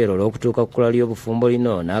Nabukeera olw'okutuuka ku kkula ly'obufumbo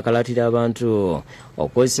lino n'akalaatira abantu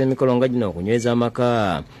okukozesa emikolo nga gino okunyweza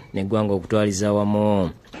amaka n'eggwanga okutwaliza awamu.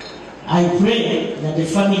 I pray that the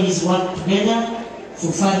families work together to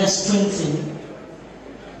further strengthen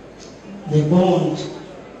the bond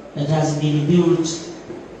that has been built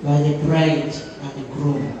by the bride and the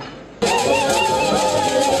groom.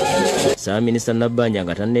 Minisita Nabbanja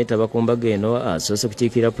nga tanneetaba ku mbaga eno asoose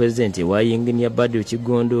kukiikirira pulezidenti wa Yinginiya Badru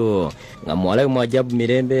Kigundu nga muwala we Mwajabu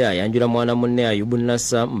Mirembe ayanjula mwana munne Ayubu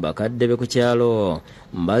Nassa mu bakadde be ku kyalo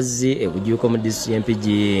Mbazzi e Bujuuko mu disitulikiti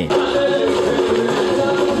y'Empigi.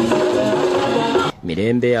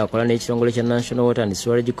 Mirembe akola n'ekitongole kya National Water and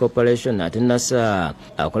Sewerage Corporation ate Nassa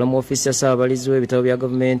akola mu ofiisi ya Ssaabalizi w'ebitabo bya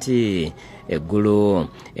gavumenti eggulu.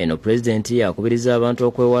 Eno pulezidenti akubiriza abantu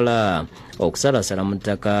okwewala okusalasala mu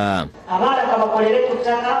ttaka. Abaana kabakolere ku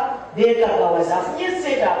ttaka beetagawaza afunye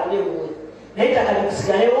ssente akulebwe naye ettaka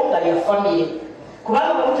likusigalewo nga lya famire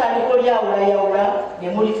kubanga bwe mutandika olyawulayawula ne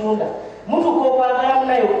mulitunda mutuuka okwagala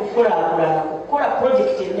munayo okukulaakulana okukola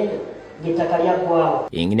pulojekiti ennene ng'ettaka lyaggwawo.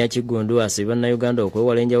 Yinginiya Kigundu asabye bannayuganda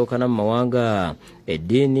okwewala enjawukana mu mawanga,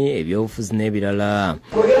 eddiini, ebyobufuzi n'ebirala.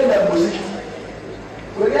 Kwegenda mu muziki,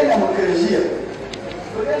 kwegenda mu kereziya,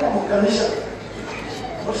 kwegenda mu kanisa,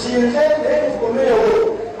 osinze ekukomerewo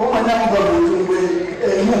omanyamba mu ntumbwe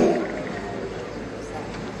emu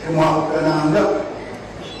temwakugananga.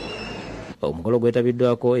 Omukolo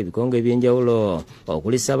gwetabiddwako ebikonge ebyenjawulo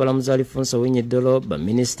okuli Ssaabalamuzi Alfonso Owiny-Dollo,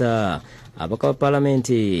 baminisita, abaka ba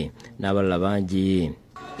paalamenti n'abalala bangi.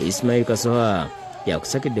 Ismail Kasoha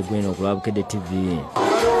yakusakidde gwino ku lwa Bukedde TV.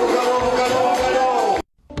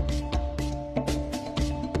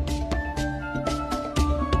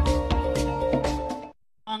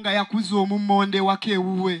 Anga yakuza omummonde wake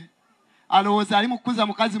ewuwe alowooza ali mukuza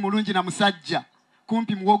mukazi mulungi na musajja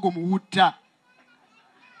kumpi muwogo muwutta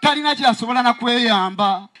talina kyasobola na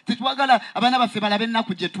kweyamba. Tetwagala abaana baffe balabe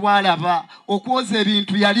ennaku gye twalaba. Okwoza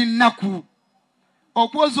ebintu yali nnaku,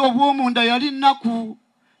 okwoza obw'omunda yali nnaku.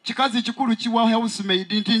 Kikazi kikulu kiwa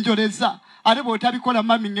housemaid nti njoleza ate bw'otabikola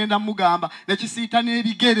mami ngenda mugamba nekisiita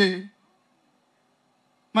n'ebigere.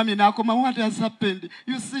 Mami n'akoma, what has happened?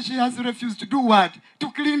 You see she has refused to do what? To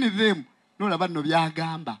clean them. N'olaba nno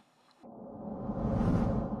byagamba.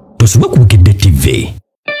 Tosoma ku Bukedde TV.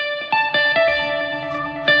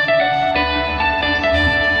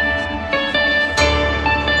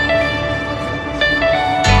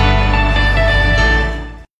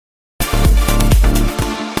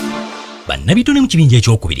 Bannabitone mu kibinja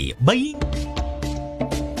ekyokubiri bayi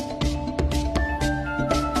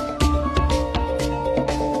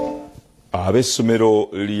ab'essomero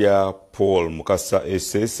lya Paul Mukasa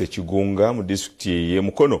SS Ekigunga mu disitulikiti y'e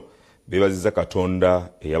Mukono beebaziza Katonda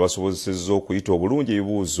eyabasobozesezza okuyita obulungi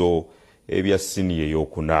ebibuuzo ebya siniya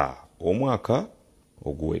ey'okuna omwaka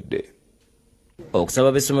oguwedde. Okusaba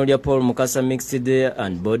ab'essomero lya Paul Mukasa Mixed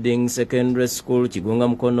and Boarding Secondary School Kigunga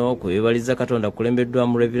Mukono kwebaliza Katonda kulembeddwa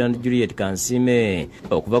mu Reverend Juliet Kansime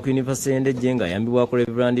okuva ku University y'Endejje nga ayambibwako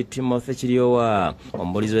Reverend Timothy Kiryowa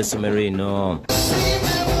omubulizi w'essomero lino.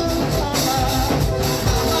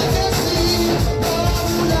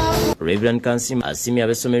 Reverend Kansime asimye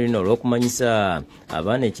ab'essomero lino olw'okumanyisa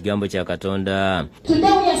abaana ekigambo kya Katonda. Today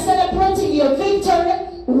we are celebrating your victory.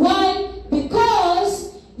 Why? Because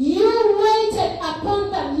you waited upon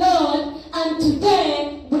the Lord and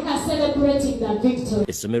today we are celebrating the victory.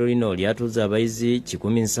 Essomero lino lyatuuza abayizi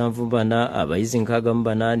 174, abayizi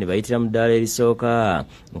 64 ne bayitira mu ddaala erisooka,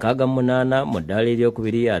 68 mu ddaala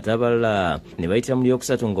eryokubiri, ate abalala ne bayitira mu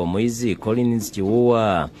lyokusatu ng'omuyizi Collins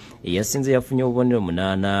Kiwuwa eyasinze yafunye obubonero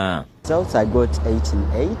 8. Results I got 8 in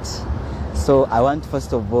 8. So I want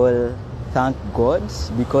first of all thank God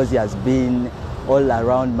because he has been all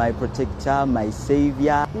around my protector, my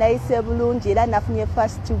savior. Naise bulungi era nafunye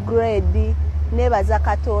first grade. Nebaza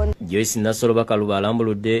Katonda. Joyce Nasolo Bakaluba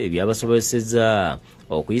alambuludde ebyabasobozesezza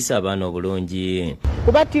okuyisa abaana obulungi.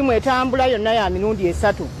 Kuba tiimu etambula yonna ya mirundi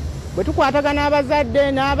 3. Bwe tukwatagana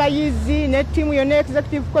abazadde n'abayizi ne tiimu yonna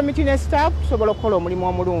executive committee ne staff tusobola okukola omulimu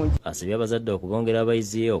omulungi. Asabye abazadde okubongera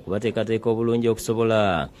abayizi okubateekateeka obulungi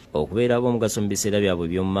okusobola okubeera ab'omugaso mu biseera byabwe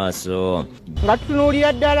by'omu maaso. Nga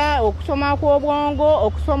tutunuulira ddala okusoma kw'obwongo,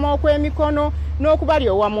 okusoma okw'emikono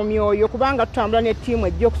n'okubalyowa mu myoyo kubanga tutambula ne tiimu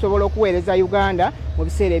ejja okusobola okuweereza Uganda mu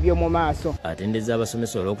biseera eby'omu maaso. Atendeza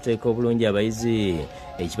abasomesa olw'okuteeka obulungi abayizi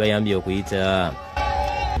ekibayambye okuyita.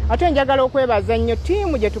 Ate njagala okwebaza nnyo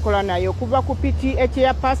tiimu gye tukola nayo kuva ku PTA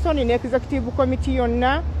chairperson ne executive committee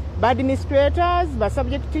yonna, ba administrators, ba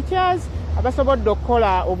subject teachers abasobodde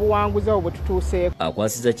okukola obuwanguzi obwo bwe tutuuseeko.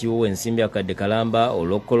 Akwasiza Kiwuwa ensimbi akadde kalamba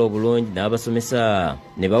olw'okukola obulungi n'abasomesa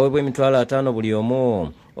ne baweebwa $50 buli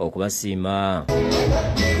omu okubasiima.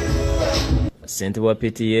 ssentebe wa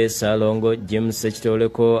PTA Salongo James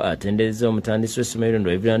Ekitoleko atendereza omutandisi w'essomero lino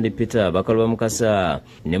Reverend Peter Bakaluba Mukasa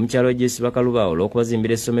ne mukyalo Jesse Bakaluba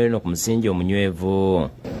olw'okubazimbira essomero lino ku musingi omunywevu.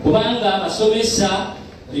 Kubanga abasomesa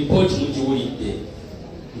ripooti mugiwulidde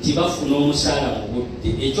nti bafuna omusaala mu budde.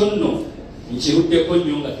 Ekyo nno nkiruddeko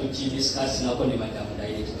nnyo nga tukidisikasingako ne madamu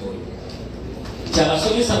director oyo.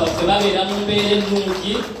 Kyabasomesa baffe babeera mu mbeera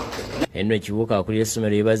ennungi. Henry Kibuuka akulira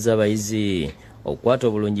essomero yeebazza abayizi okukwata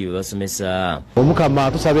obulungi bye basomesa. Omukama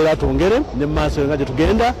atusabira atwongere ne mu maaso nga gye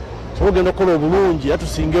tugenda tugenda okukola obulungi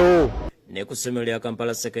atusingewo. Ne ku ssomero lya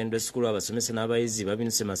Kampala Secondary School abasomesa n'abayizi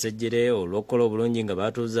babinuse masejjere olw'okukola obulungi nga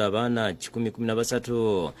baatuuza abaana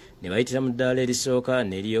 113 ne bayitira mu ddaala erisooka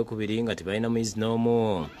n'eryokubiri nga tebalina muyizi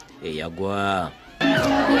n'omu eyagwa.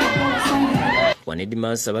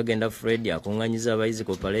 Wanedimas Abagenda Fred akunganyiza abayizi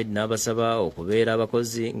ku parade n'abasaba okubeera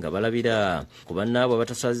abakozi nga balabira ku bannaabwe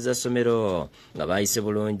abataswaziza ssomero nga bayise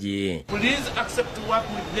bulungi. Please accept to work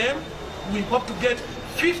with them. We hope to get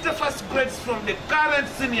 50 first grades from the current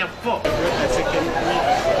senior 4.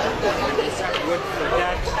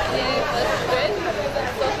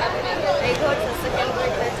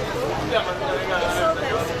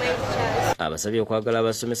 Abasabye okwagala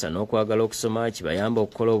abasomesa n'okwagala okusoma kibayamba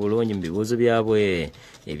okukola obulungi mu bibuuzo byabwe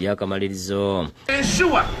ebyakamalirizo.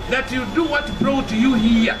 Ensure that you do what brought you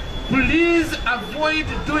here. Please avoid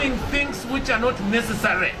doing things which are not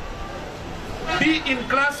necessary. Be in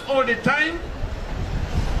class all the time.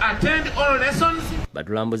 Attend all lessons.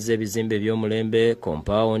 Batulambuza ebizimbe by'omulembe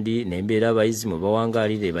compound n'embeera abayizi mu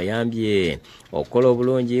bawangaalire bayambye okukola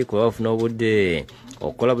obulungi kuba bafuna obudde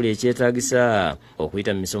okukola buli ekyetaagisa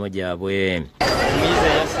okuyita mu misomo gyabwe. Omuyizi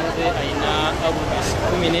eyasinze alina abubisi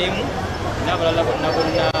 11 n'abalala bonna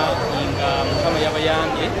nga Mukama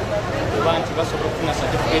yabayambye kuba nti basobola okufuna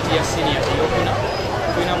certificate ya senior eyokuna.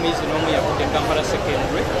 Tulina muyizi n'omu yavudde Kampala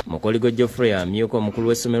Secondary. Mukoligo Geoffrey amyuka omukulu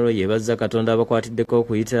w'essomero yeebazza Katonda abakwatiddeko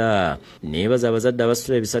okuyita neebaza abazadde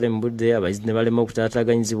abasitula ebisale mu budde abayizi ne balema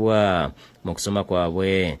okutaataaganyizibwa mu kusoma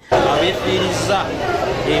kwabwe. Abeefiiriza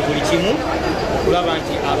buli kimu okulaba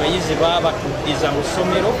nti abayizi babatuddiza mu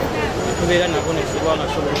ssomero tubeera nabo ne tuba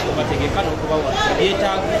nasobola okubategeka n'okubawa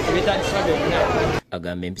ebyetaagisa byonna.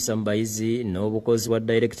 Agamba empisa mu bayizi n'obukozi bwa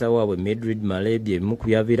director waabwe Mildred Malebye ebimu ku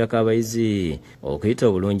byaviirako abayizi okuyita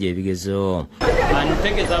obulungi ebigezo.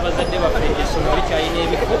 Ntegeeza abazadde baffe essomero likyalina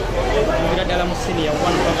ebifo okutumira ddala mu senior 1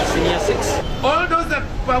 paka senior 6. All those that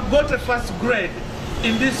have got a first grade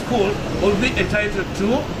in this school will be entitled to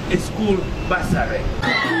a school bursary.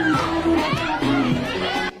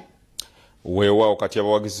 Weewaawo kati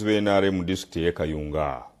abawagizi b'NRM mu disitulikiti y'e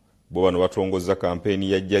Kayunga bo bano batongoza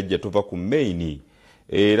kampeni ya jjajja tuva ku Maini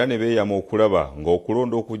era ne beeyama okulaba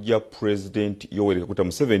ng'okulonda okujja Pulezidenti Yoweri Kaguta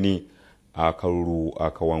Museveni akalulu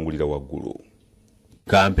akawangulira waggulu.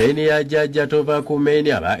 Kampeni ya jjajja tova ku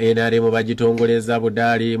Maini aba NRM bagitongoleza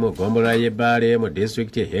budaali mu ggombolola y'Ebbaale mu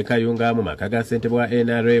disitulikiti y'e Kayunga mu maka ga ssentebe wa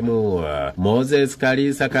NRM. Moses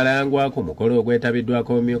Kalisa Kalangwa ku mukolo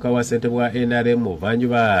ogwetabiddwako omumyuka wa ssentebe wa NRM mu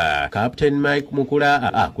Buvanjuba. Captain Mike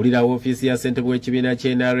Mukula akulira woofiisi ya ssentebe w'ekibiina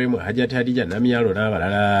ky'NRM Hajjati Hadija Namyalo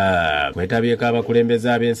n'abalala. Kwetabyeko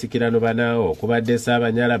abakulembeze ab'ensikirano bana okubadde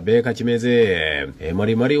Ssaabanyala Beeka Kimeze,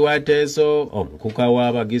 Emorimori wa Teeso, omukuka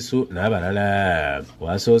w'Abagisu n'abalala.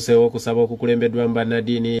 Wasoosewo okusaba okukulembeddwa mu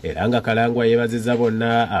bannaddiini era nga Kalangwa yeebazizza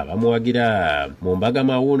bonna abamuwagira mu mbaga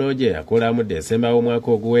mawuuno gye yakola mu Desemba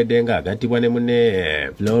w'omwaka oguwedde nga agattibwa ne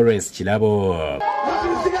munne Florence Kirabo.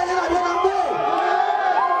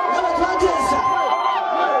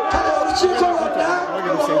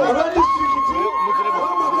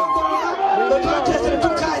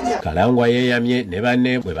 Kalangwa yeeyamye ne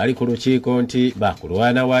banne bwe bali ku lukiiko nti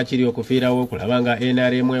bakulwana waakiri okufiirawo okulaba nga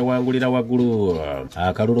NRM ewangulira waggulu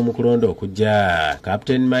akalulu mu kulonda okujja.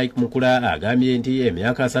 Captain Mike Mukula agambye nti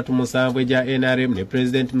emyaka 37 egya NRM ne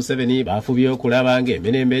Pulezidenti Museveni baafubye okulaba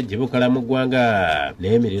ng'emirembe gibukala mu ggwanga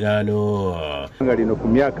n'emiriraano. Nga lino ku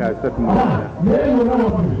myaka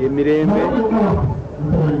 34 emirembe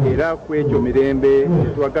era ku ekyo mirembe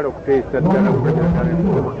twagala okuteesa ddala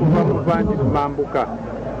okuva mu Buvanjuba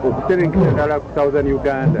okuserengeta ddala ku Southern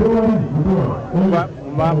Uganda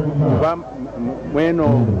mweno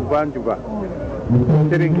Buvanjuba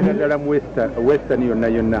okuserengeta ddala mu Western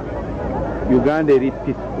yonna Uganda eri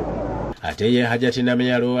peaceful. Ate ye Hajjati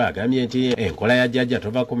Namyalo agambye nti enkola ya jjajja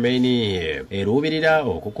tova ku Maini eruubirira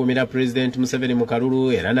okukumira Pulezidenti Museveni mu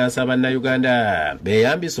kalulu era n'asaba Bannayuganda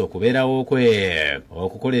beeyambise okubeerawo kwe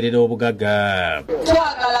okukolerera obugagga.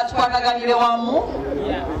 Twagala tukwataganire wamu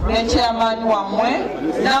ne chairman wammwe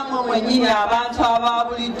nammwe mwennyini abantu aba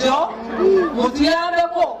bulijjo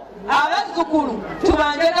mutuyambeko abazzukulu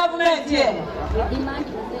tubanje gavumenti eno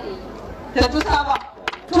tetusaba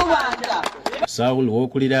tubanja. Saul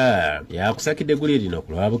wokulira yakusakidde guli lino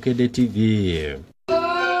ku lwa Bukedde TV.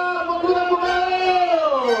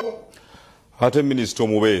 Ate minisita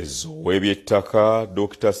omubeezi w'ebyettaka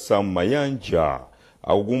Dr. Sam Mayinja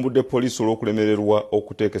agugumbudde poliisi olw'okulemererwa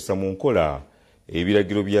okuteekesa mu nkola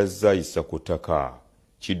ebiragiro bya Zayisa ku ttaka.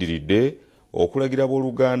 Kidiridde okulagira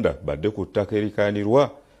abooluganda badde ku ttaka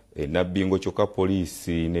erikaanirwa Nabbingo kyokka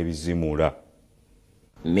poliisi n'ebizimula.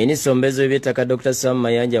 Minisita omubeezi w'ebyettaka Dr. Sam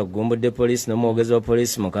Mayinja agugumbudde poliisi n'omwogezi wa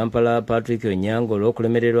poliisi mu Kampala Patrick Onyango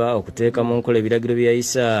olw'okulemererwa okuteeka mu nkola ebiragiro bya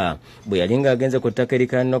Yisa bwe yali ng'agenze ku ttaka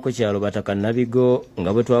erikaanirwa ku kyalo Bataka Nabigo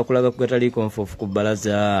nga bwe twakulaga ku gataliiko nfuufu ku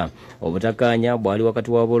bbalaza. Obutakkaanya bwali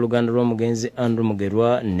wakati w'abooluganda lw'omugenzi Andrew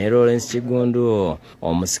Mugerwa ne Lawrence Kigundu,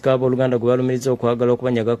 omusika abooluganda gwe balumiriza okwagala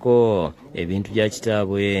okubanyagako ebintu bya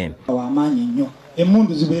kitaabwe. Wamaanyi nnyo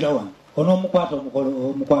emmundu zibeera wano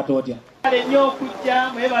omukwata otya nnyo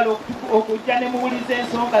okujja mwebala okujja ne muwuliza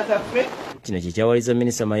ensonga zaffe. Kino kyekyawaliza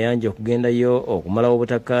minisita Mayinja okugendayo okumalawo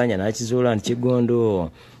obutakkaanya n'akizuula nti Kigundu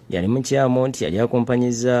yali mukyamu nti yali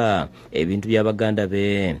akumpanyiza ebintu by'abaganda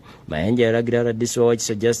be. Mayinja yalagira Radisi wa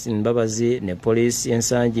Wakiso Justin Mbabazi ne poliisi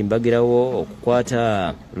ensangi mbagirawo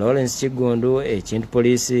okukwata Lawrence Kigundu, ekintu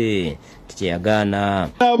poliisi tikyeyagaana.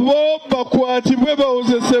 Abo bakwatibwe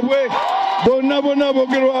bawozesebwe bonna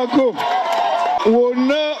bogerwako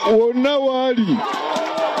wonna waali.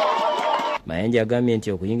 Mayinja agambye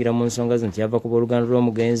nti okuyingira mu nsonga zino kyava ku booluganda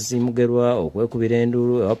lw'omugenzi Mugerwa okwekubira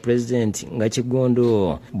enduulu ewa pulezidenti nga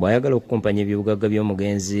Kigundu bw'ayagala okukumpanya ebyobugagga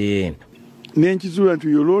by'omugenzi. N'enkizuula nti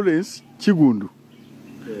yo Lawrence Kigundu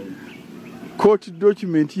court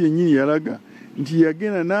document yennyini yalaga nti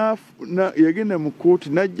yagenda mu kooti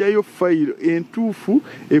n'ajjayo fayiro entuufu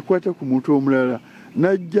ekwata ku muntu omulala,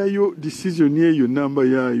 n'ajjayo decision eyo namba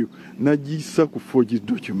yaayo n'agiyisa ku forged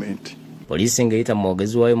document. Poliisi ng'eyita mu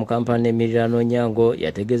mwogezi waayo mu Kampala n'emiriraano Onyango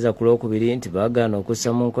yategeeza ku Lwokubiri nti baagaana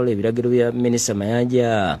okussa mu nkola ebiragiro bya minisita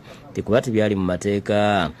Mayinja tikuba tebyali mu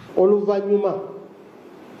mateeka. Oluvannyuma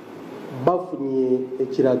bafunye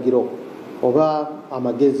ekiragiro oba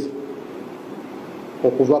amagezi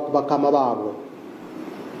okuva ku bakama baabwe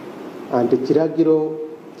anti ekiragiro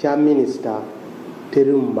kya minisita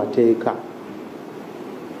teri mu mateeka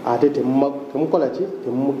ate temukola ki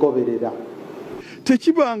temumugoberera.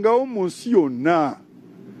 Tekibangawo mu nsi yonna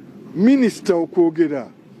minisita okwogera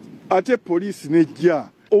ate poliisi nejja.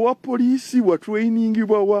 Owa poliisi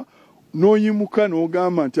watrainingibwawa n'oyimuka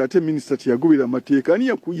n'ogamba nti ate minisita teyagobera amateeka. Ani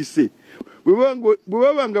yakuyise? Bwe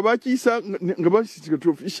baba nga bakiyisa nga basisikat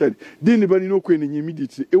officially then balina okwenenya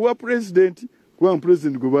immediately ewa president kubanga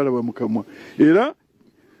president gwe balaba mu kamwa. Era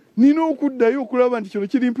nina okuddayo okulaba nti kino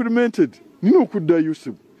kiri implemented. Nina okuddayo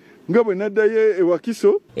sibu nga bwe naddayo e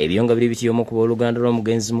Wakiso. Ebyo nga biri bityomu ku booluganda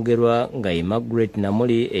lw'omugenzi Mugerwa nga ye Margaret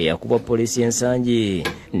Namuli eyakubwa poliisi ensangi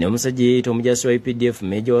n'omusajja yeeyita omujasi wa UPDF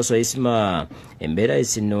Meja wa Swaisima. Embeera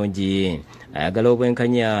esinnungi ayagala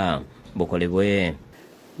obwenkanya bukolebwe.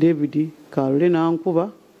 David Kalule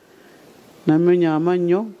nankuba namenya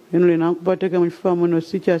amannyo enule nankuba teke mu kifaamu no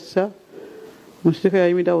sikyassa musika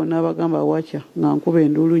yayimira wonna abagamba wakya nga nkuba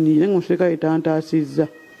enduulu nnyingi naye musika yetantaasizza.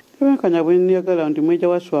 Ebwenkanya bwe njagala nti Meja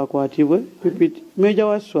Waswa akwatibwe, Meja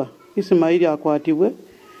Waswa Isimaili akwatibwe,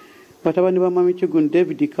 batabani ba Mami Kigundu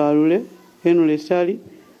David Kalule, Henule Sali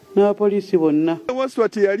n'abapoliisi bonna. Waswa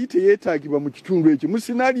teyali teyeetaagibwa mu kitundu ekyo. Mu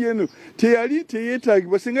sinaali eno teyali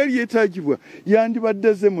teyeetaagibwa. Singa yali yeetaagibwa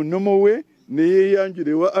yandibaddaze mu nnomo we ne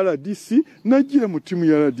yeeyanjula ewa RDC n'ajjira mu ttiimu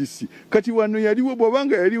ya RDC. Kati wano yaliwo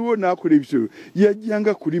bw'obanga yaliwo n'akola ebisolo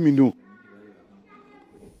yajjanga kulimino.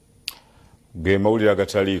 Ge mawulire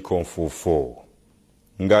agataliiko nfuufo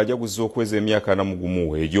ng'ajaguza okweza emyaka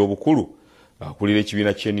 41 egy'obukulu akulira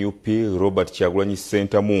ekibiina ky'NUP Robert Kyagulanyi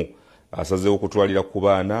Ssentamu asazeewo okutwalira ku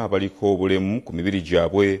baana abaliko obulemu ku mibiri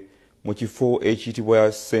gyabwe mu kifo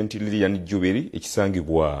ekiyitibwa St. Lilian Jubilee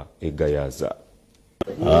ekisangibwa e Gayaza.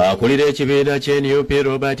 Akulira ekibiina ky'NUP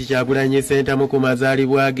Robert Kyagulanyi Ssentamu ku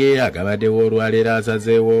mazaalibwa ge agabaddewo olwaleero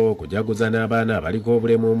asazeewo okujaguza n'abaana abaliko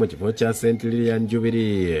obulemu mu kifo kya St. Lilian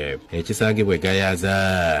Jubilee ekisangibwa e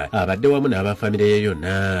Gayaza. Abadde wamu n'abafamire ye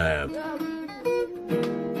yonna.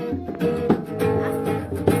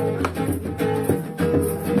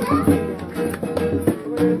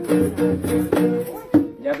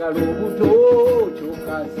 Njagala obuto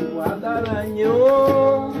kyokasi bwagala nnyo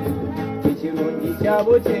ekirungi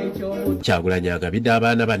kyabo kyekyo. Kyagulanyi agabidde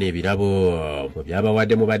abaana bano ebirabo mu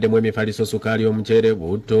byabawadde mubaddemu emifaliso, sukaali, omuceere,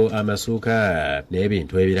 butto, amasuuka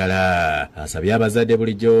n'ebintu ebirala. Asabye abazadde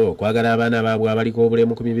bulijjo okwagala abaana baabwe abaliko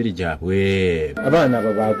obulemu ku mibiri gyabwe. Abaana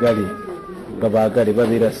babaagale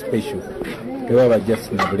babeera special, tebaba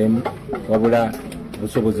just na bulemu wabula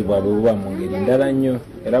obusobozi bwabwe buba mu ngeri ndala nnyo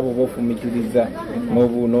era bw'oba ofumikiriza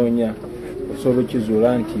n'obunoonya osobola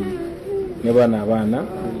okizuula nti ne bano abaana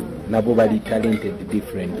nabo bali talented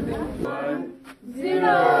differently.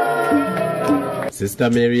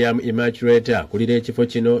 Sister Miriam Immaculate akulira ekifo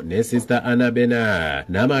kino ne Sister Anna Bena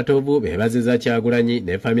n'amatovu beebaziza Kyagulanyi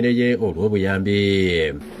ne famire ye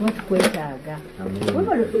olw'obuyambi. Tukwetaaga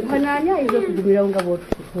manani ayinza okugumirawo nga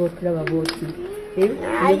bwotulaba bwoti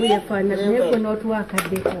nebuyefaanana naye gwe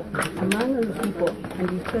n'otuwakaddeko among the people and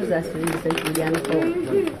it shows us young folk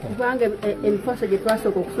kubanga emifaso gye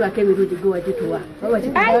twasooka okusulako emirundi gwe wagituwa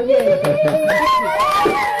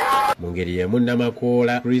mu ngeri y'emu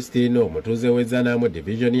Namakoola Christine omutuuze w'Ezzana mu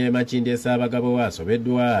division y'e Makindye Ssaabagabo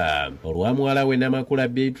asobeddwa olwa muwala we Namakula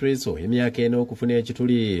Beatrice ow'emyaka ena okufuna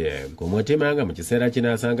ekituli ku mutima nga mu kiseera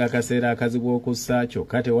kino asanga akaseera akazibu okussa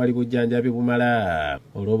kyokka tewali bujjanjabi bumala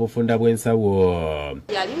olw'obufunda bw'ensawo.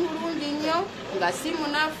 Yali mulungi nnyo nga si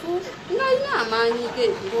munafu ng'alina amaanyi ge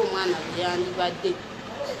ng'omwana bwe yandibadde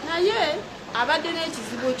naye abadde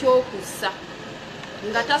n'ekizibu ky'okussa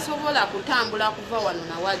nga tasobola kutambula kuva wano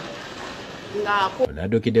na wali.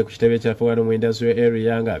 Onaddukidde ku kitebe kyaffe wano mu industrial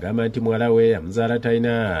area ng'agamba nti muwala we yamuzaala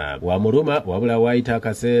talina wamuluma wabula waayita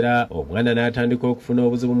akaseera omwana n'atandika okufuna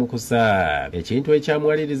obuzibu mu kussa ekintu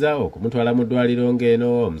ekyamuwaliriza okumutwala mu ddwaliro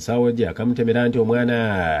ng'eno omusawo gye akamutemera nti omwana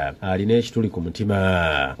alina ekituli ku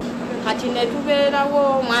mutima. Kati ne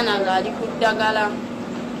tubeerawo omwana ng'ali ku ddagala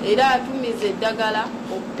era atumiza eddagala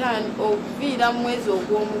okuviira mu mwezi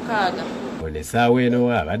ogw'omukaaga. Essaawa eno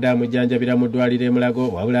abadde amujjanjabira mu ddwaliro e Mulago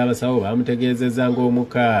wabula abasawo bamutegeezezza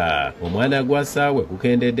ng'omukka omwana gw'assa we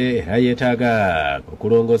gukendedde era yeetaaga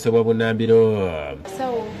okulongoosebwa bunnambiro.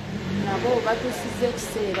 Abasawo nabo batuusizza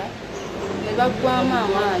ekiseera ne baggwamu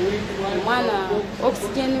amaanyi omwana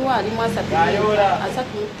oxygen we alimu 35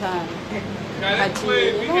 kati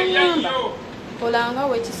nebagamba kolanga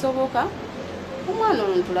wekisoboka omwana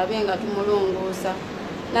ono tulabe nga tumulongoosa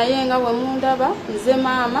naye nga bwe mundaba nze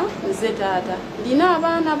maama nze taata ndina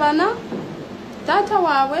abaana bana taata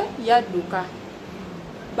waabwe yadduka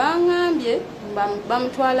baŋŋambye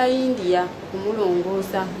bamutwala India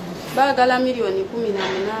kumulongoosa baagala $18 million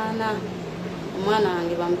omwana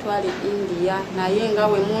wange bamutwale India naye nga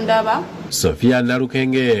bwe mundaba. Sofia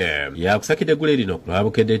Nalukenge yakusakidde eggule lino ku lwa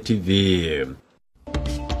Bukedde TV.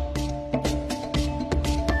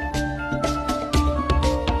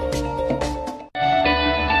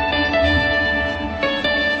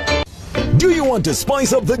 Do you want to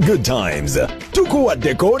spice up the good times? Tukuwa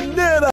Deko Nera